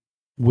 essentially.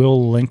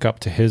 We'll link up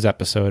to his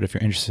episode if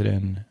you're interested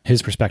in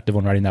his perspective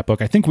on writing that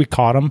book. I think we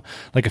caught him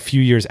like a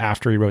few years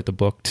after he wrote the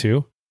book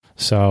too.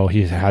 So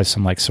he has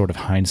some like sort of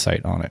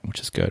hindsight on it, which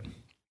is good.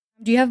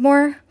 Do you have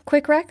more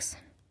quick recs?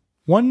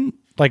 One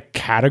like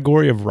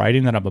category of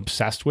writing that I'm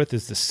obsessed with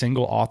is the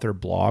single author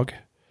blog.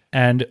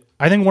 And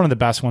I think one of the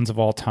best ones of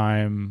all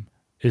time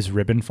is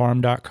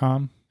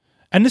ribbonfarm.com.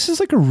 And this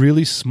is like a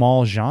really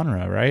small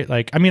genre, right?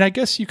 Like, I mean, I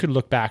guess you could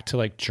look back to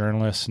like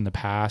journalists in the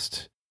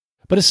past,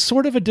 but it's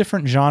sort of a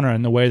different genre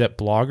in the way that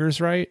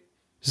bloggers write.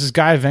 This is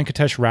guy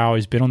Venkatesh Rao.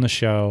 He's been on the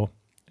show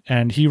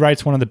and he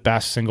writes one of the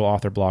best single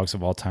author blogs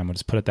of all time. I'll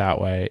just put it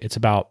that way. It's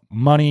about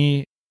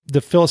money,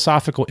 the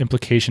philosophical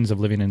implications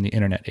of living in the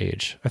internet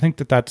age. I think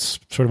that that's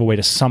sort of a way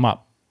to sum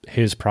up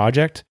his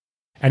project.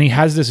 And he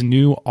has this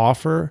new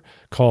offer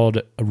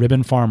called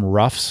Ribbon Farm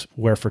Roughs,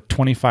 where for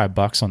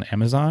 $25 on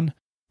Amazon,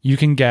 you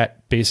can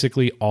get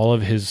basically all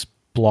of his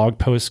blog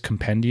post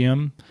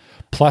compendium,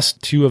 plus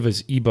 2 of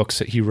his ebooks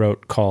that he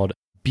wrote called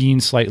Being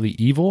Slightly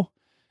Evil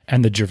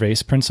and The Gervais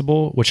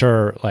Principle, which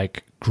are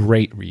like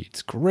great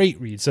reads.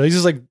 So this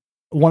is like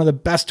one of the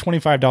best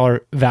 $25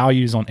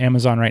 values on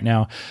Amazon right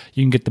now.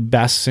 You can get the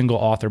best single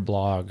author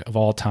blog of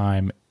all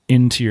time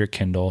into your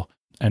Kindle.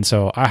 And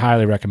so I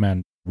highly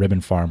recommend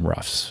Ribbon Farm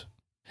Roughs.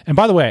 And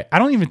by the way, I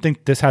don't even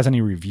think this has any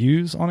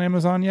reviews on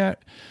Amazon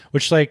yet,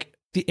 which like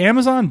the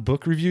Amazon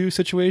book review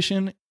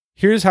situation,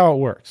 here's how it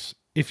works.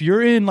 If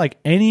you're in like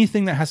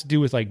anything that has to do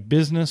with like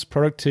business,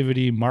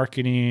 productivity,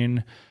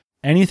 marketing,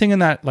 anything in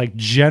that like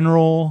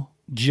general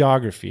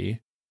geography,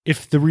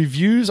 if the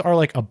reviews are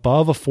like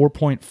above a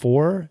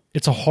 4.4,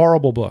 it's a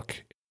horrible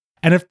book.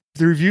 And if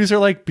the reviews are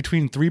like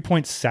between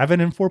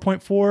 3.7 and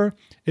 4.4,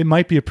 it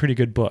might be a pretty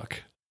good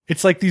book.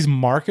 It's like these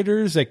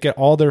marketers that get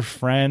all their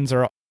friends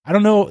or I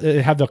don't know,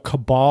 they have the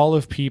cabal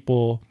of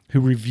people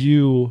who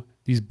review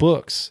these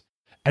books.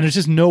 And there's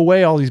just no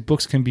way all these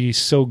books can be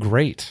so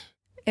great.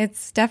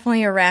 It's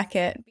definitely a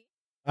racket.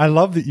 I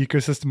love the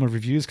ecosystem of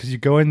reviews because you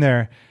go in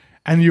there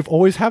and you've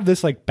always have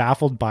this like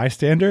baffled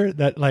bystander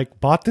that like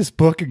bought this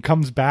book and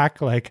comes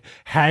back like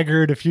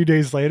haggard a few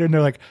days later. And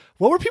they're like,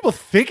 what were people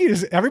thinking?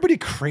 Is everybody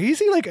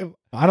crazy? Like,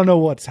 I don't know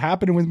what's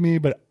happening with me,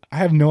 but I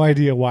have no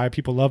idea why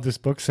people love this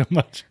book so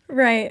much.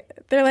 Right.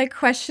 They're like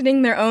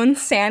questioning their own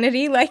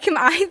sanity. Like, am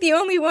I the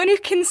only one who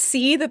can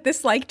see that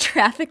this like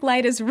traffic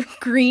light is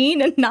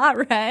green and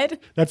not red?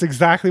 That's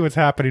exactly what's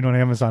happening on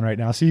Amazon right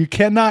now. So you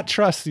cannot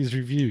trust these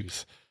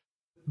reviews.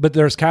 But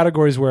there's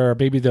categories where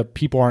maybe the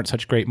people aren't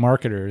such great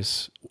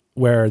marketers,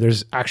 where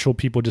there's actual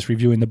people just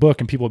reviewing the book,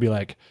 and people will be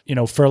like, you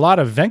know, for a lot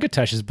of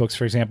Venkatesh's books,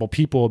 for example,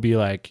 people will be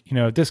like, you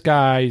know, this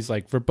guy, he's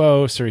like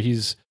verbose, or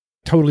he's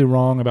totally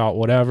wrong about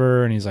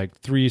whatever, and he's like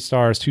 3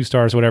 stars, 2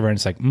 stars, whatever, and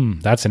it's like,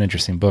 that's an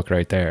interesting book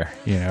right there,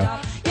 you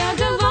know? Yeah,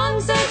 Devon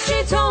said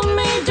she told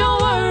me,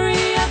 don't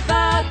worry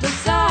about the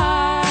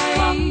size.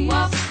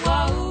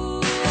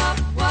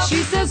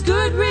 She says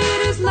good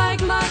readers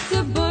like lots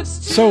of books.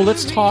 So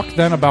let's talk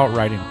then about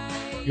writing.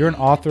 You're an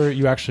author,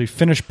 you actually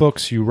finish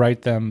books, you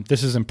write them.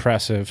 This is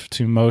impressive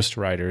to most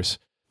writers.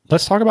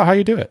 Let's talk about how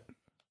you do it.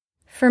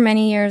 For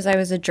many years, I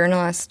was a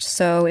journalist,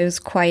 so it was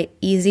quite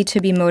easy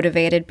to be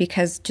motivated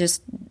because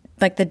just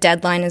like the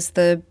deadline is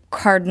the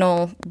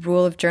cardinal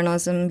rule of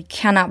journalism. You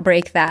cannot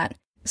break that.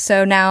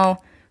 So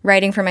now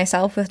writing for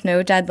myself with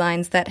no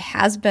deadlines, that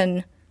has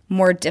been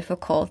more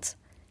difficult.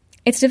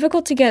 It's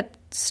difficult to get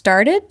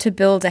started, to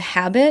build a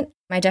habit.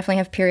 I definitely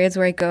have periods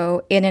where I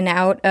go in and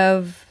out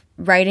of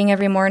writing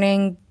every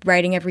morning,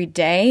 writing every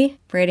day.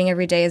 Writing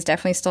every day is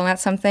definitely still not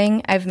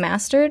something I've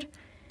mastered.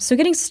 So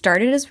getting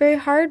started is very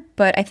hard,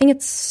 but I think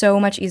it's so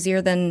much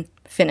easier than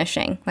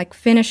finishing. Like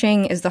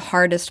finishing is the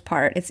hardest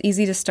part. It's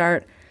easy to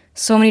start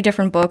so many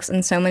different books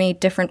and so many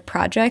different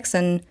projects,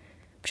 and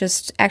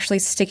just actually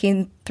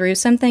sticking through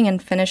something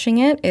and finishing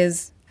it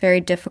is very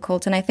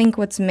difficult. And I think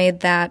what's made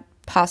that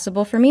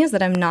possible for me is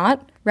that I'm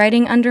not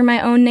writing under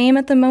my own name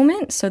at the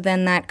moment. So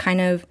then that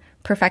kind of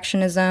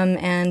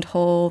perfectionism and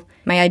whole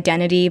my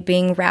identity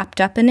being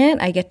wrapped up in it,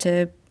 I get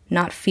to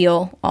not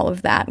feel all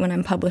of that when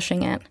I'm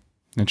publishing it.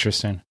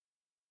 Interesting.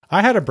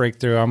 I had a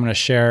breakthrough I'm going to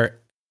share.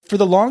 For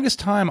the longest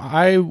time,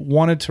 I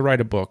wanted to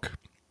write a book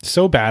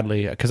so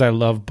badly because I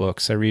love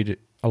books. I read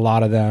a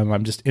lot of them.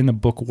 I'm just in the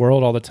book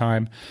world all the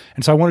time.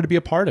 And so I wanted to be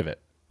a part of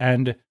it.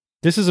 And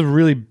this is a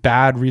really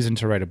bad reason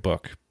to write a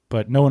book,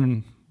 but no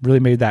one really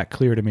made that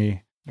clear to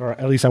me, or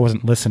at least I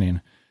wasn't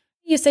listening.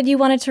 You said you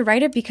wanted to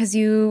write it because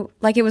you,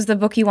 like, it was the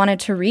book you wanted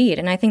to read.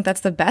 And I think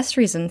that's the best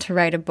reason to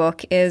write a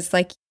book is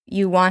like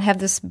you want to have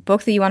this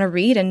book that you want to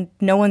read and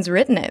no one's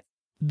written it.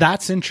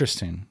 That's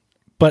interesting.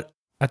 But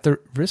at the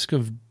risk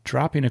of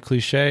dropping a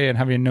cliche and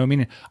having no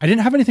meaning, I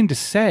didn't have anything to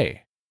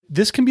say.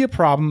 This can be a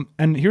problem.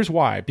 And here's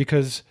why.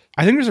 Because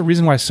I think there's a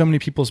reason why so many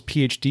people's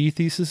PhD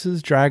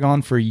theses drag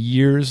on for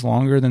years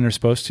longer than they're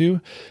supposed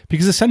to.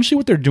 Because essentially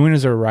what they're doing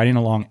is they're writing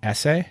a long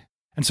essay.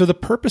 And so the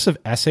purpose of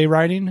essay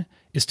writing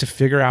is to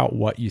figure out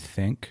what you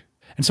think.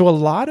 And so a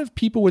lot of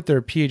people with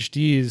their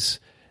PhDs,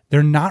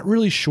 they're not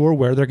really sure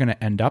where they're going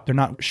to end up. They're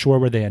not sure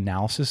where the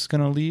analysis is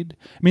going to lead.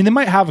 I mean, they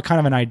might have a kind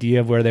of an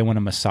idea of where they want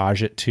to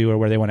massage it to or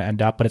where they want to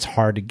end up, but it's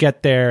hard to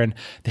get there. And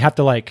they have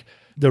to like,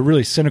 the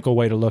really cynical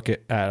way to look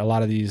at a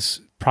lot of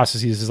these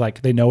processes is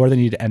like they know where they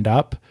need to end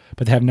up,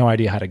 but they have no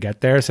idea how to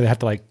get there. So they have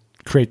to like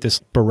create this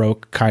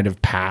Baroque kind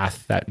of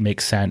path that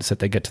makes sense that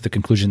they get to the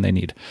conclusion they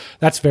need.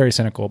 That's very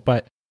cynical.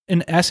 But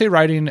in essay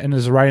writing, and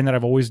as writing that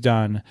I've always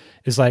done,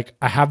 is like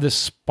I have this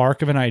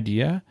spark of an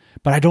idea,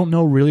 but I don't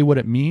know really what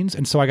it means.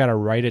 And so I got to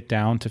write it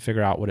down to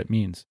figure out what it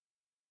means.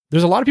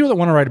 There's a lot of people that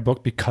want to write a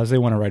book because they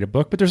want to write a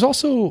book, but there's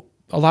also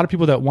a lot of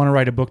people that want to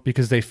write a book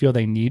because they feel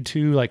they need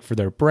to, like for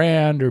their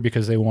brand or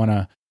because they want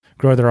to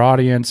grow their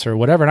audience or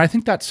whatever. And I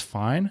think that's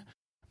fine.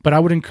 But I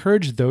would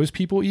encourage those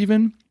people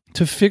even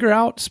to figure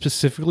out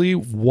specifically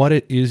what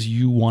it is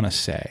you want to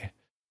say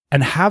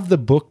and have the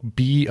book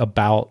be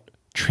about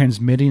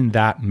transmitting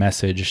that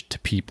message to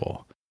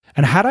people.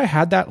 And had I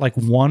had that like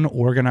one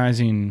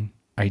organizing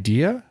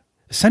idea,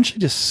 essentially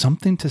just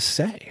something to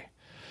say.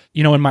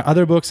 You know, in my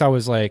other books, I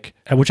was like,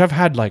 which I've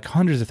had like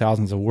hundreds of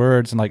thousands of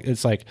words, and like,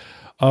 it's like,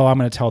 oh, I'm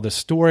going to tell this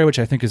story, which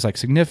I think is like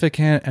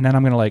significant. And then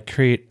I'm going to like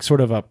create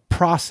sort of a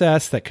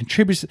process that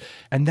contributes.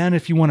 And then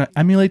if you want to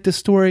emulate this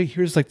story,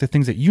 here's like the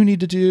things that you need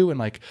to do. And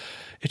like,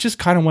 it just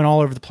kind of went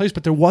all over the place,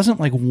 but there wasn't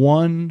like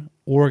one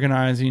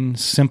organizing,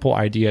 simple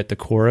idea at the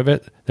core of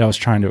it that I was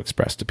trying to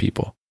express to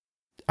people.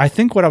 I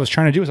think what I was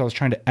trying to do is I was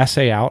trying to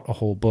essay out a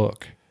whole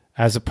book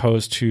as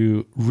opposed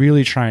to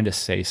really trying to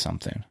say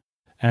something.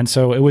 And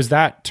so it was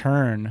that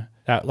turn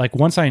that like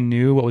once I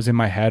knew what was in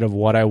my head of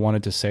what I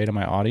wanted to say to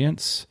my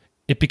audience,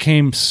 it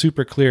became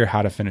super clear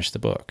how to finish the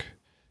book.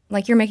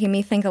 Like you're making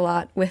me think a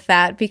lot with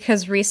that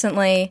because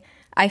recently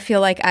I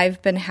feel like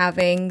I've been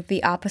having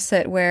the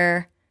opposite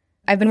where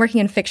I've been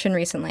working in fiction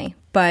recently,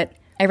 but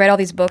I read all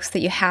these books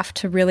that you have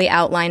to really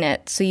outline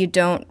it so you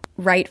don't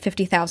write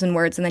 50,000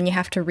 words and then you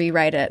have to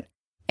rewrite it.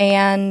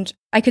 And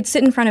I could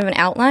sit in front of an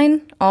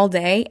outline all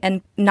day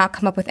and not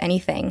come up with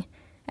anything.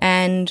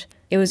 And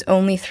it was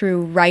only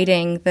through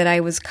writing that I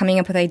was coming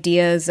up with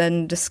ideas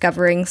and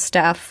discovering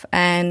stuff,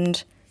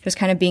 and just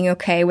kind of being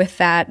okay with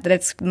that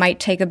it might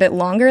take a bit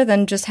longer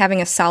than just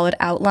having a solid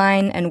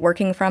outline and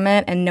working from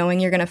it and knowing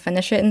you're going to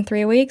finish it in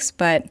 3 weeks.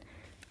 But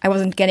I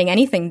wasn't getting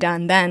anything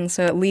done then,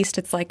 so at least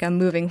it's like I'm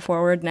moving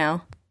forward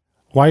now.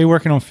 Why are you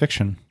working on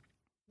fiction?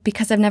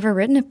 Because I've never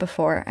written it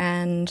before,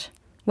 and,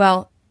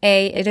 well,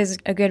 A, it is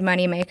a good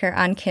moneymaker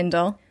on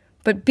Kindle,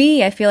 but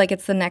B, I feel like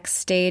it's the next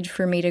stage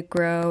for me to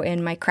grow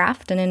in my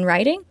craft and in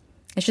writing.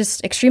 It's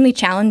just extremely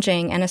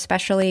challenging, and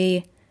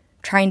especially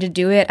trying to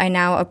do it, I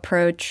now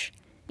approach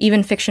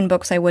even fiction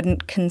books I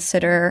wouldn't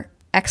consider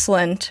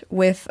excellent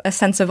with a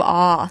sense of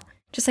awe.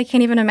 Just I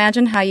can't even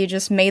imagine how you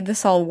just made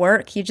this all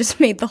work. You just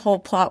made the whole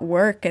plot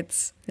work.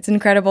 It's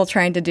incredible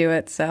trying to do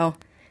it, so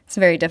it's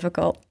very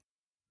difficult.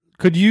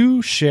 Could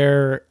you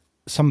share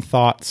some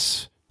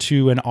thoughts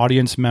to an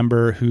audience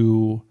member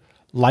who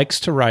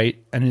likes to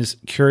write and is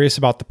curious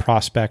about the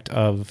prospect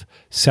of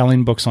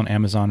selling books on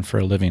Amazon for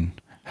a living?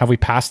 Have we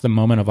passed the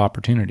moment of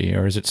opportunity,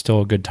 or is it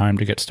still a good time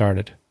to get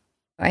started?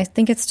 I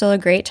think it's still a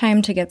great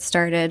time to get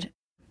started.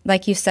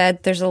 Like you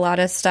said, there's a lot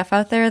of stuff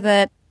out there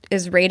that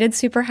is rated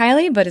super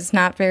highly, but it's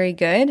not very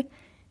good.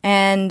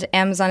 And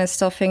Amazon is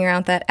still figuring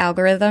out that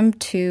algorithm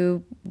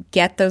to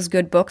get those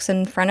good books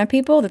in front of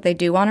people that they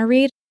do want to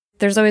read.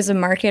 There's always a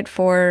market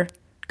for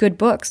good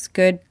books,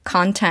 good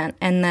content,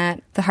 and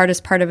that the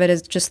hardest part of it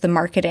is just the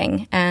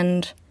marketing.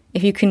 And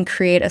if you can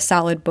create a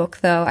solid book,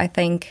 though, I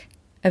think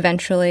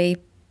eventually,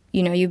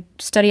 you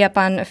study up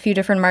on a few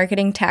different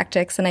marketing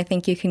tactics, and I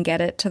think you can get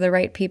it to the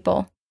right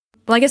people.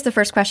 Well, I guess the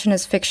first question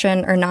is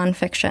fiction or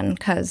nonfiction,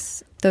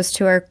 because those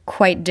two are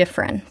quite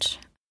different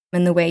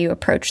in the way you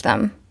approach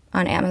them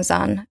on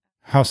Amazon.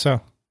 How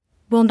so?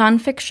 Well,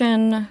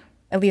 nonfiction,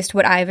 at least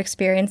what I've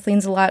experienced,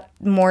 leans a lot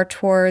more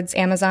towards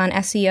Amazon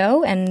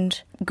SEO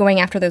and going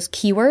after those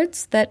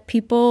keywords that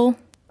people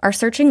are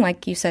searching.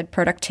 Like you said,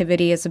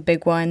 productivity is a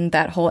big one,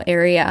 that whole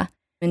area,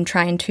 and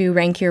trying to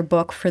rank your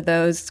book for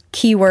those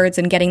keywords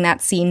and getting that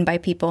seen by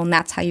people, and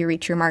that's how you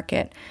reach your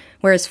market.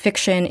 Whereas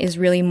fiction is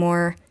really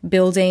more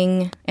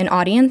building an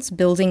audience,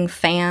 building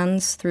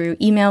fans through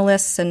email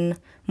lists and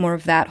more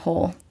of that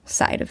whole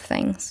side of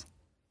things.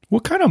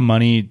 What kind of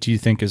money do you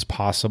think is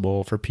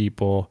possible for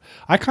people?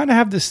 I kind of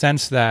have the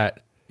sense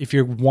that if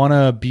you want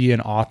to be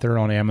an author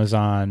on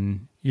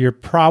Amazon, you're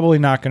probably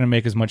not going to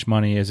make as much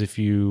money as if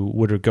you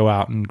would go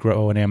out and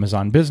grow an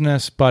Amazon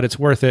business, but it's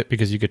worth it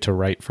because you get to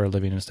write for a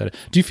living instead.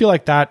 Do you feel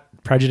like that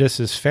prejudice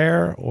is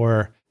fair,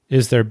 or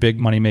is there a big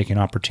money-making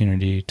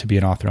opportunity to be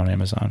an author on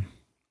Amazon?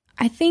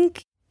 I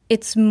think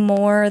it's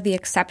more the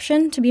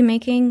exception to be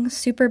making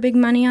super big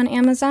money on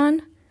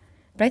Amazon,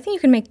 but I think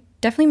you can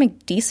definitely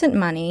make decent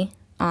money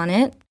on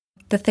it.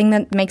 The thing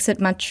that makes it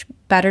much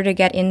better to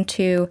get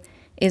into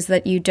is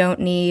that you don't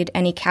need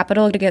any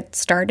capital to get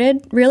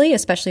started, really,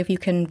 especially if you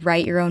can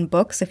write your own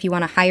books. If you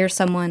want to hire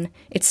someone,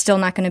 it's still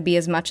not going to be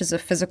as much as a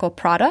physical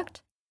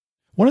product.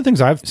 One of the things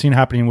I've seen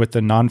happening with the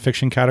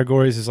nonfiction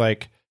categories is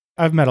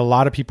I've met a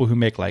lot of people who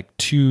make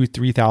 $2,000,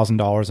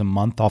 $3,000 a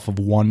month off of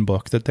one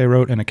book that they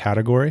wrote in a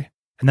category.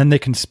 And then they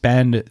can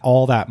spend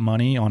all that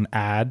money on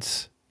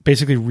ads,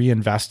 basically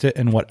reinvest it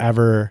in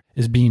whatever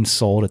is being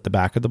sold at the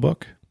back of the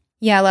book.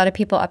 Yeah, a lot of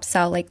people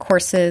upsell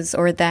courses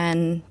or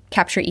then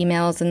capture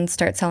emails and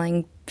start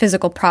selling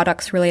physical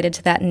products related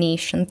to that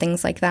niche and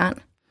things like that.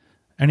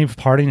 Any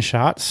parting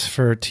shots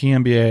for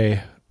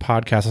TMBA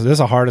podcasts? This is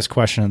the hardest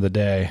question of the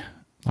day.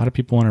 A lot of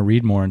people want to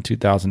read more in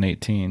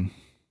 2018.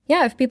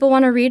 Yeah, if people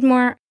want to read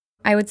more,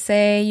 I would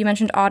say you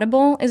mentioned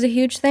Audible is a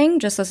huge thing.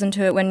 Just listen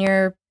to it when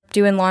you're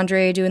doing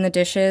laundry, doing the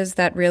dishes.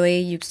 That really,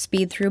 you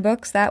speed through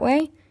books that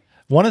way.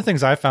 One of the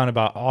things I found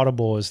about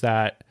Audible is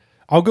that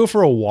I'll go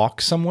for a walk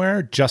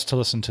somewhere just to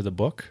listen to the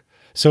book.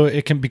 So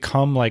it can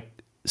become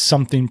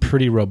something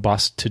pretty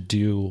robust to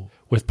do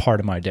with part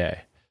of my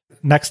day.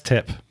 Next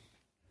tip.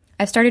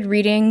 I started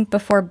reading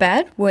before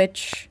bed,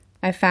 which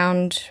I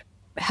found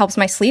helps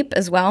my sleep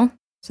as well.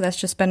 So that's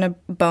just been a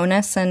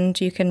bonus, and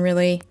you can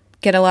really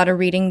get a lot of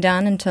reading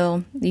done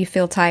until you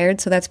feel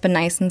tired. So that's been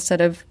nice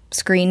instead of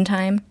screen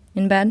time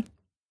in bed.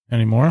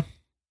 Any more?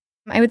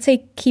 I would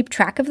say keep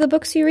track of the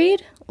books you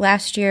read.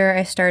 Last year,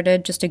 I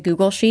started just a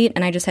Google sheet,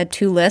 and I just had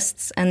 2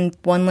 lists, and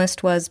one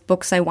list was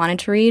books I wanted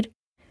to read,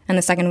 and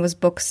the second was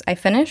books I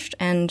finished,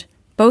 and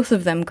both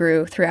of them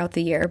grew throughout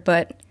the year,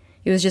 but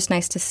it was just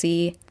nice to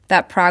see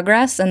that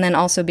progress and then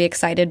also be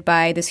excited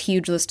by this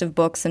huge list of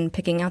books and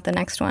picking out the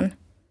next one.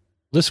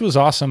 This was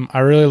awesome. I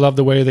really love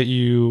the way that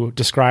you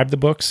described the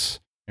books.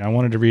 I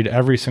wanted to read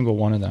every single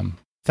one of them.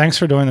 Thanks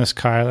for doing this,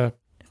 Kyla.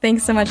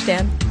 Thanks so much,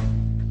 Dan.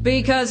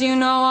 Because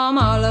I'm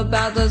all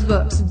about those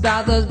books,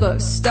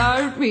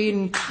 start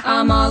reading.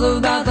 I'm all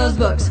about those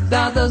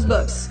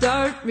books,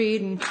 start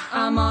reading.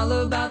 I'm all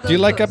about those. Do you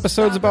like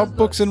episodes about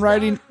books and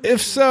writing?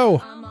 If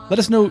so, let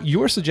us know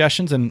your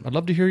suggestions, and I'd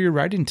love to hear your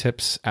writing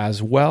tips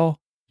as well.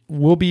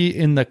 will be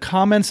in the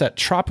comments at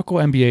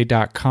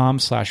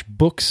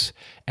tropicalmba.com/books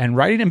and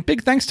writing. And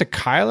big thanks to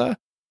Kyla.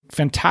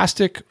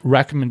 Fantastic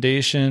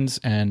recommendations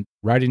and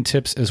writing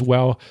tips as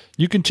well.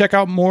 You can check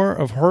out more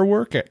of her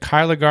work at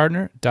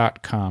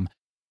kylagardner.com.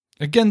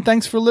 Again,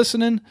 thanks for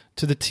listening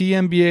to the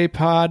TMBA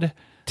pod.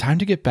 Time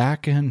to get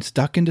back and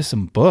stuck into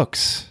some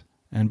books.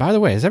 And by the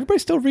way, is everybody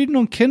still reading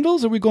on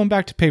Kindles or are we going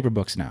back to paper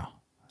books now?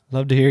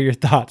 Love to hear your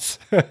thoughts.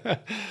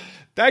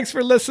 Thanks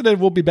for listening.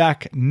 We'll be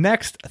back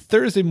next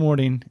Thursday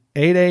morning,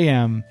 8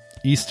 a.m.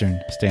 Eastern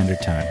Standard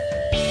Time.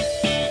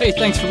 Hey,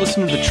 thanks for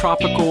listening to the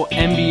Tropical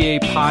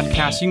MBA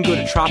podcast. You can go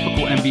to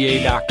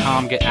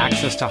tropicalmba.com, get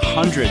access to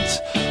hundreds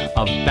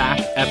of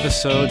back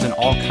episodes and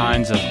all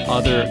kinds of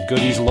other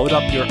goodies. Load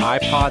up your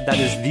iPod. That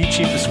is the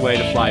cheapest way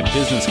to fly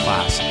business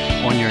class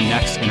on your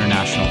next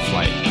international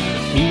flight.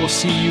 We will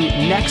see you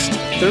next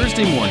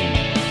Thursday morning,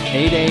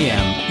 8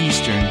 a.m.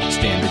 Eastern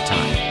Standard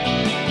Time.